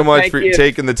 Thank you No, so much thank for you.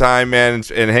 taking the time, man,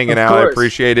 and hanging Of out. I course.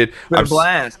 appreciate it. Been a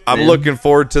blast, I'm man. looking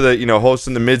forward to the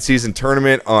hosting the midseason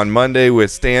tournament on Monday with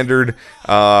Standard.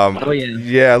 Oh, yeah.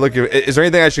 Yeah, look, is there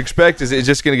anything I should expect? Is it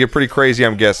just going to get pretty crazy,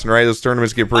 I'm guessing, right? Those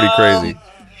tournaments get pretty crazy.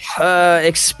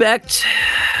 Expect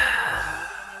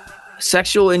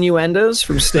sexual innuendos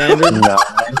from Standard. No.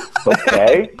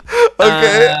 Okay.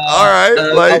 Okay, all right.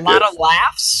 A lot of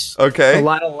laughs. Okay. A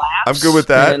lot of laughs. I'm good with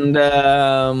that.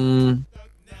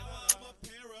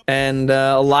 And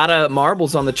a lot of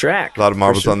marbles on the track. A lot of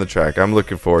marbles on the track. I'm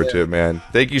looking forward to it, man.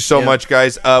 Thank you so much,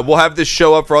 guys. We'll have this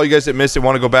show up for all you guys that missed it.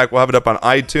 Want to go back? We'll have it up on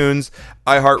iTunes,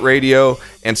 iHeartRadio,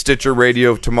 and Stitcher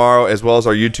Radio tomorrow, as well as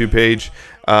our YouTube page.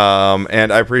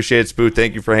 And I appreciate it, Spoo.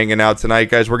 Thank you for hanging out tonight,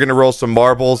 guys. We're going to roll some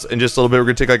marbles in just a little bit. We're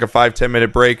going to take like a 5-10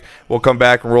 minute break. We'll come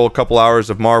back and roll a couple hours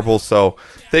of marbles. So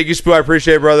thank you, Spoo. I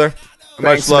appreciate it, brother.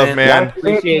 Thanks, Much love, man.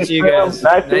 Appreciate you guys.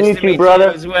 Nice to meet you, brother.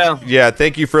 as well. Yeah,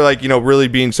 thank you for really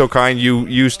being so kind.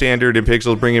 You Standard and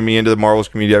Pixels bringing me into the marbles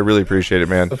community. I really appreciate it,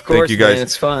 man. Of course, thank you guys. man.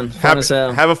 It's fun. Happy, as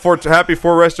hell. have a happy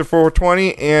rest of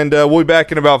 420, and we'll be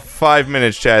back in about 5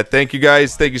 minutes, chat. Thank you,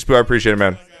 guys. Thank you, Spoo. I appreciate it,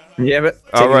 man. Yeah, but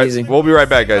take All right, it easy. we'll be right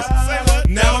back, guys.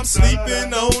 Now I'm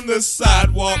sleeping on the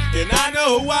sidewalk, and I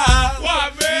know why. Why,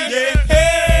 man? Yeah,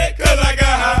 hey, 'cause I got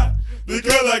high.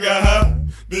 Because I got high.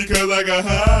 Because I got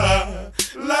high.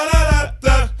 La la la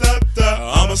da da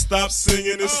da. I'ma stop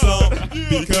singing this song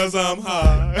because I'm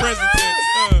high. Present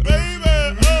tense,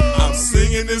 baby. I'm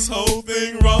singing this whole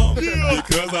thing wrong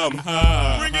because I'm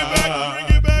high. Bring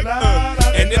it back.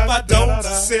 And if I don't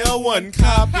sell one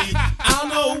copy, I'll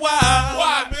know why.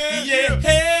 Why, man? Yeah,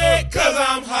 hey, 'cause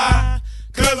I'm high.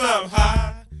 'Cause I'm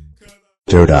high.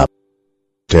 Dude up.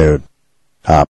 Dude.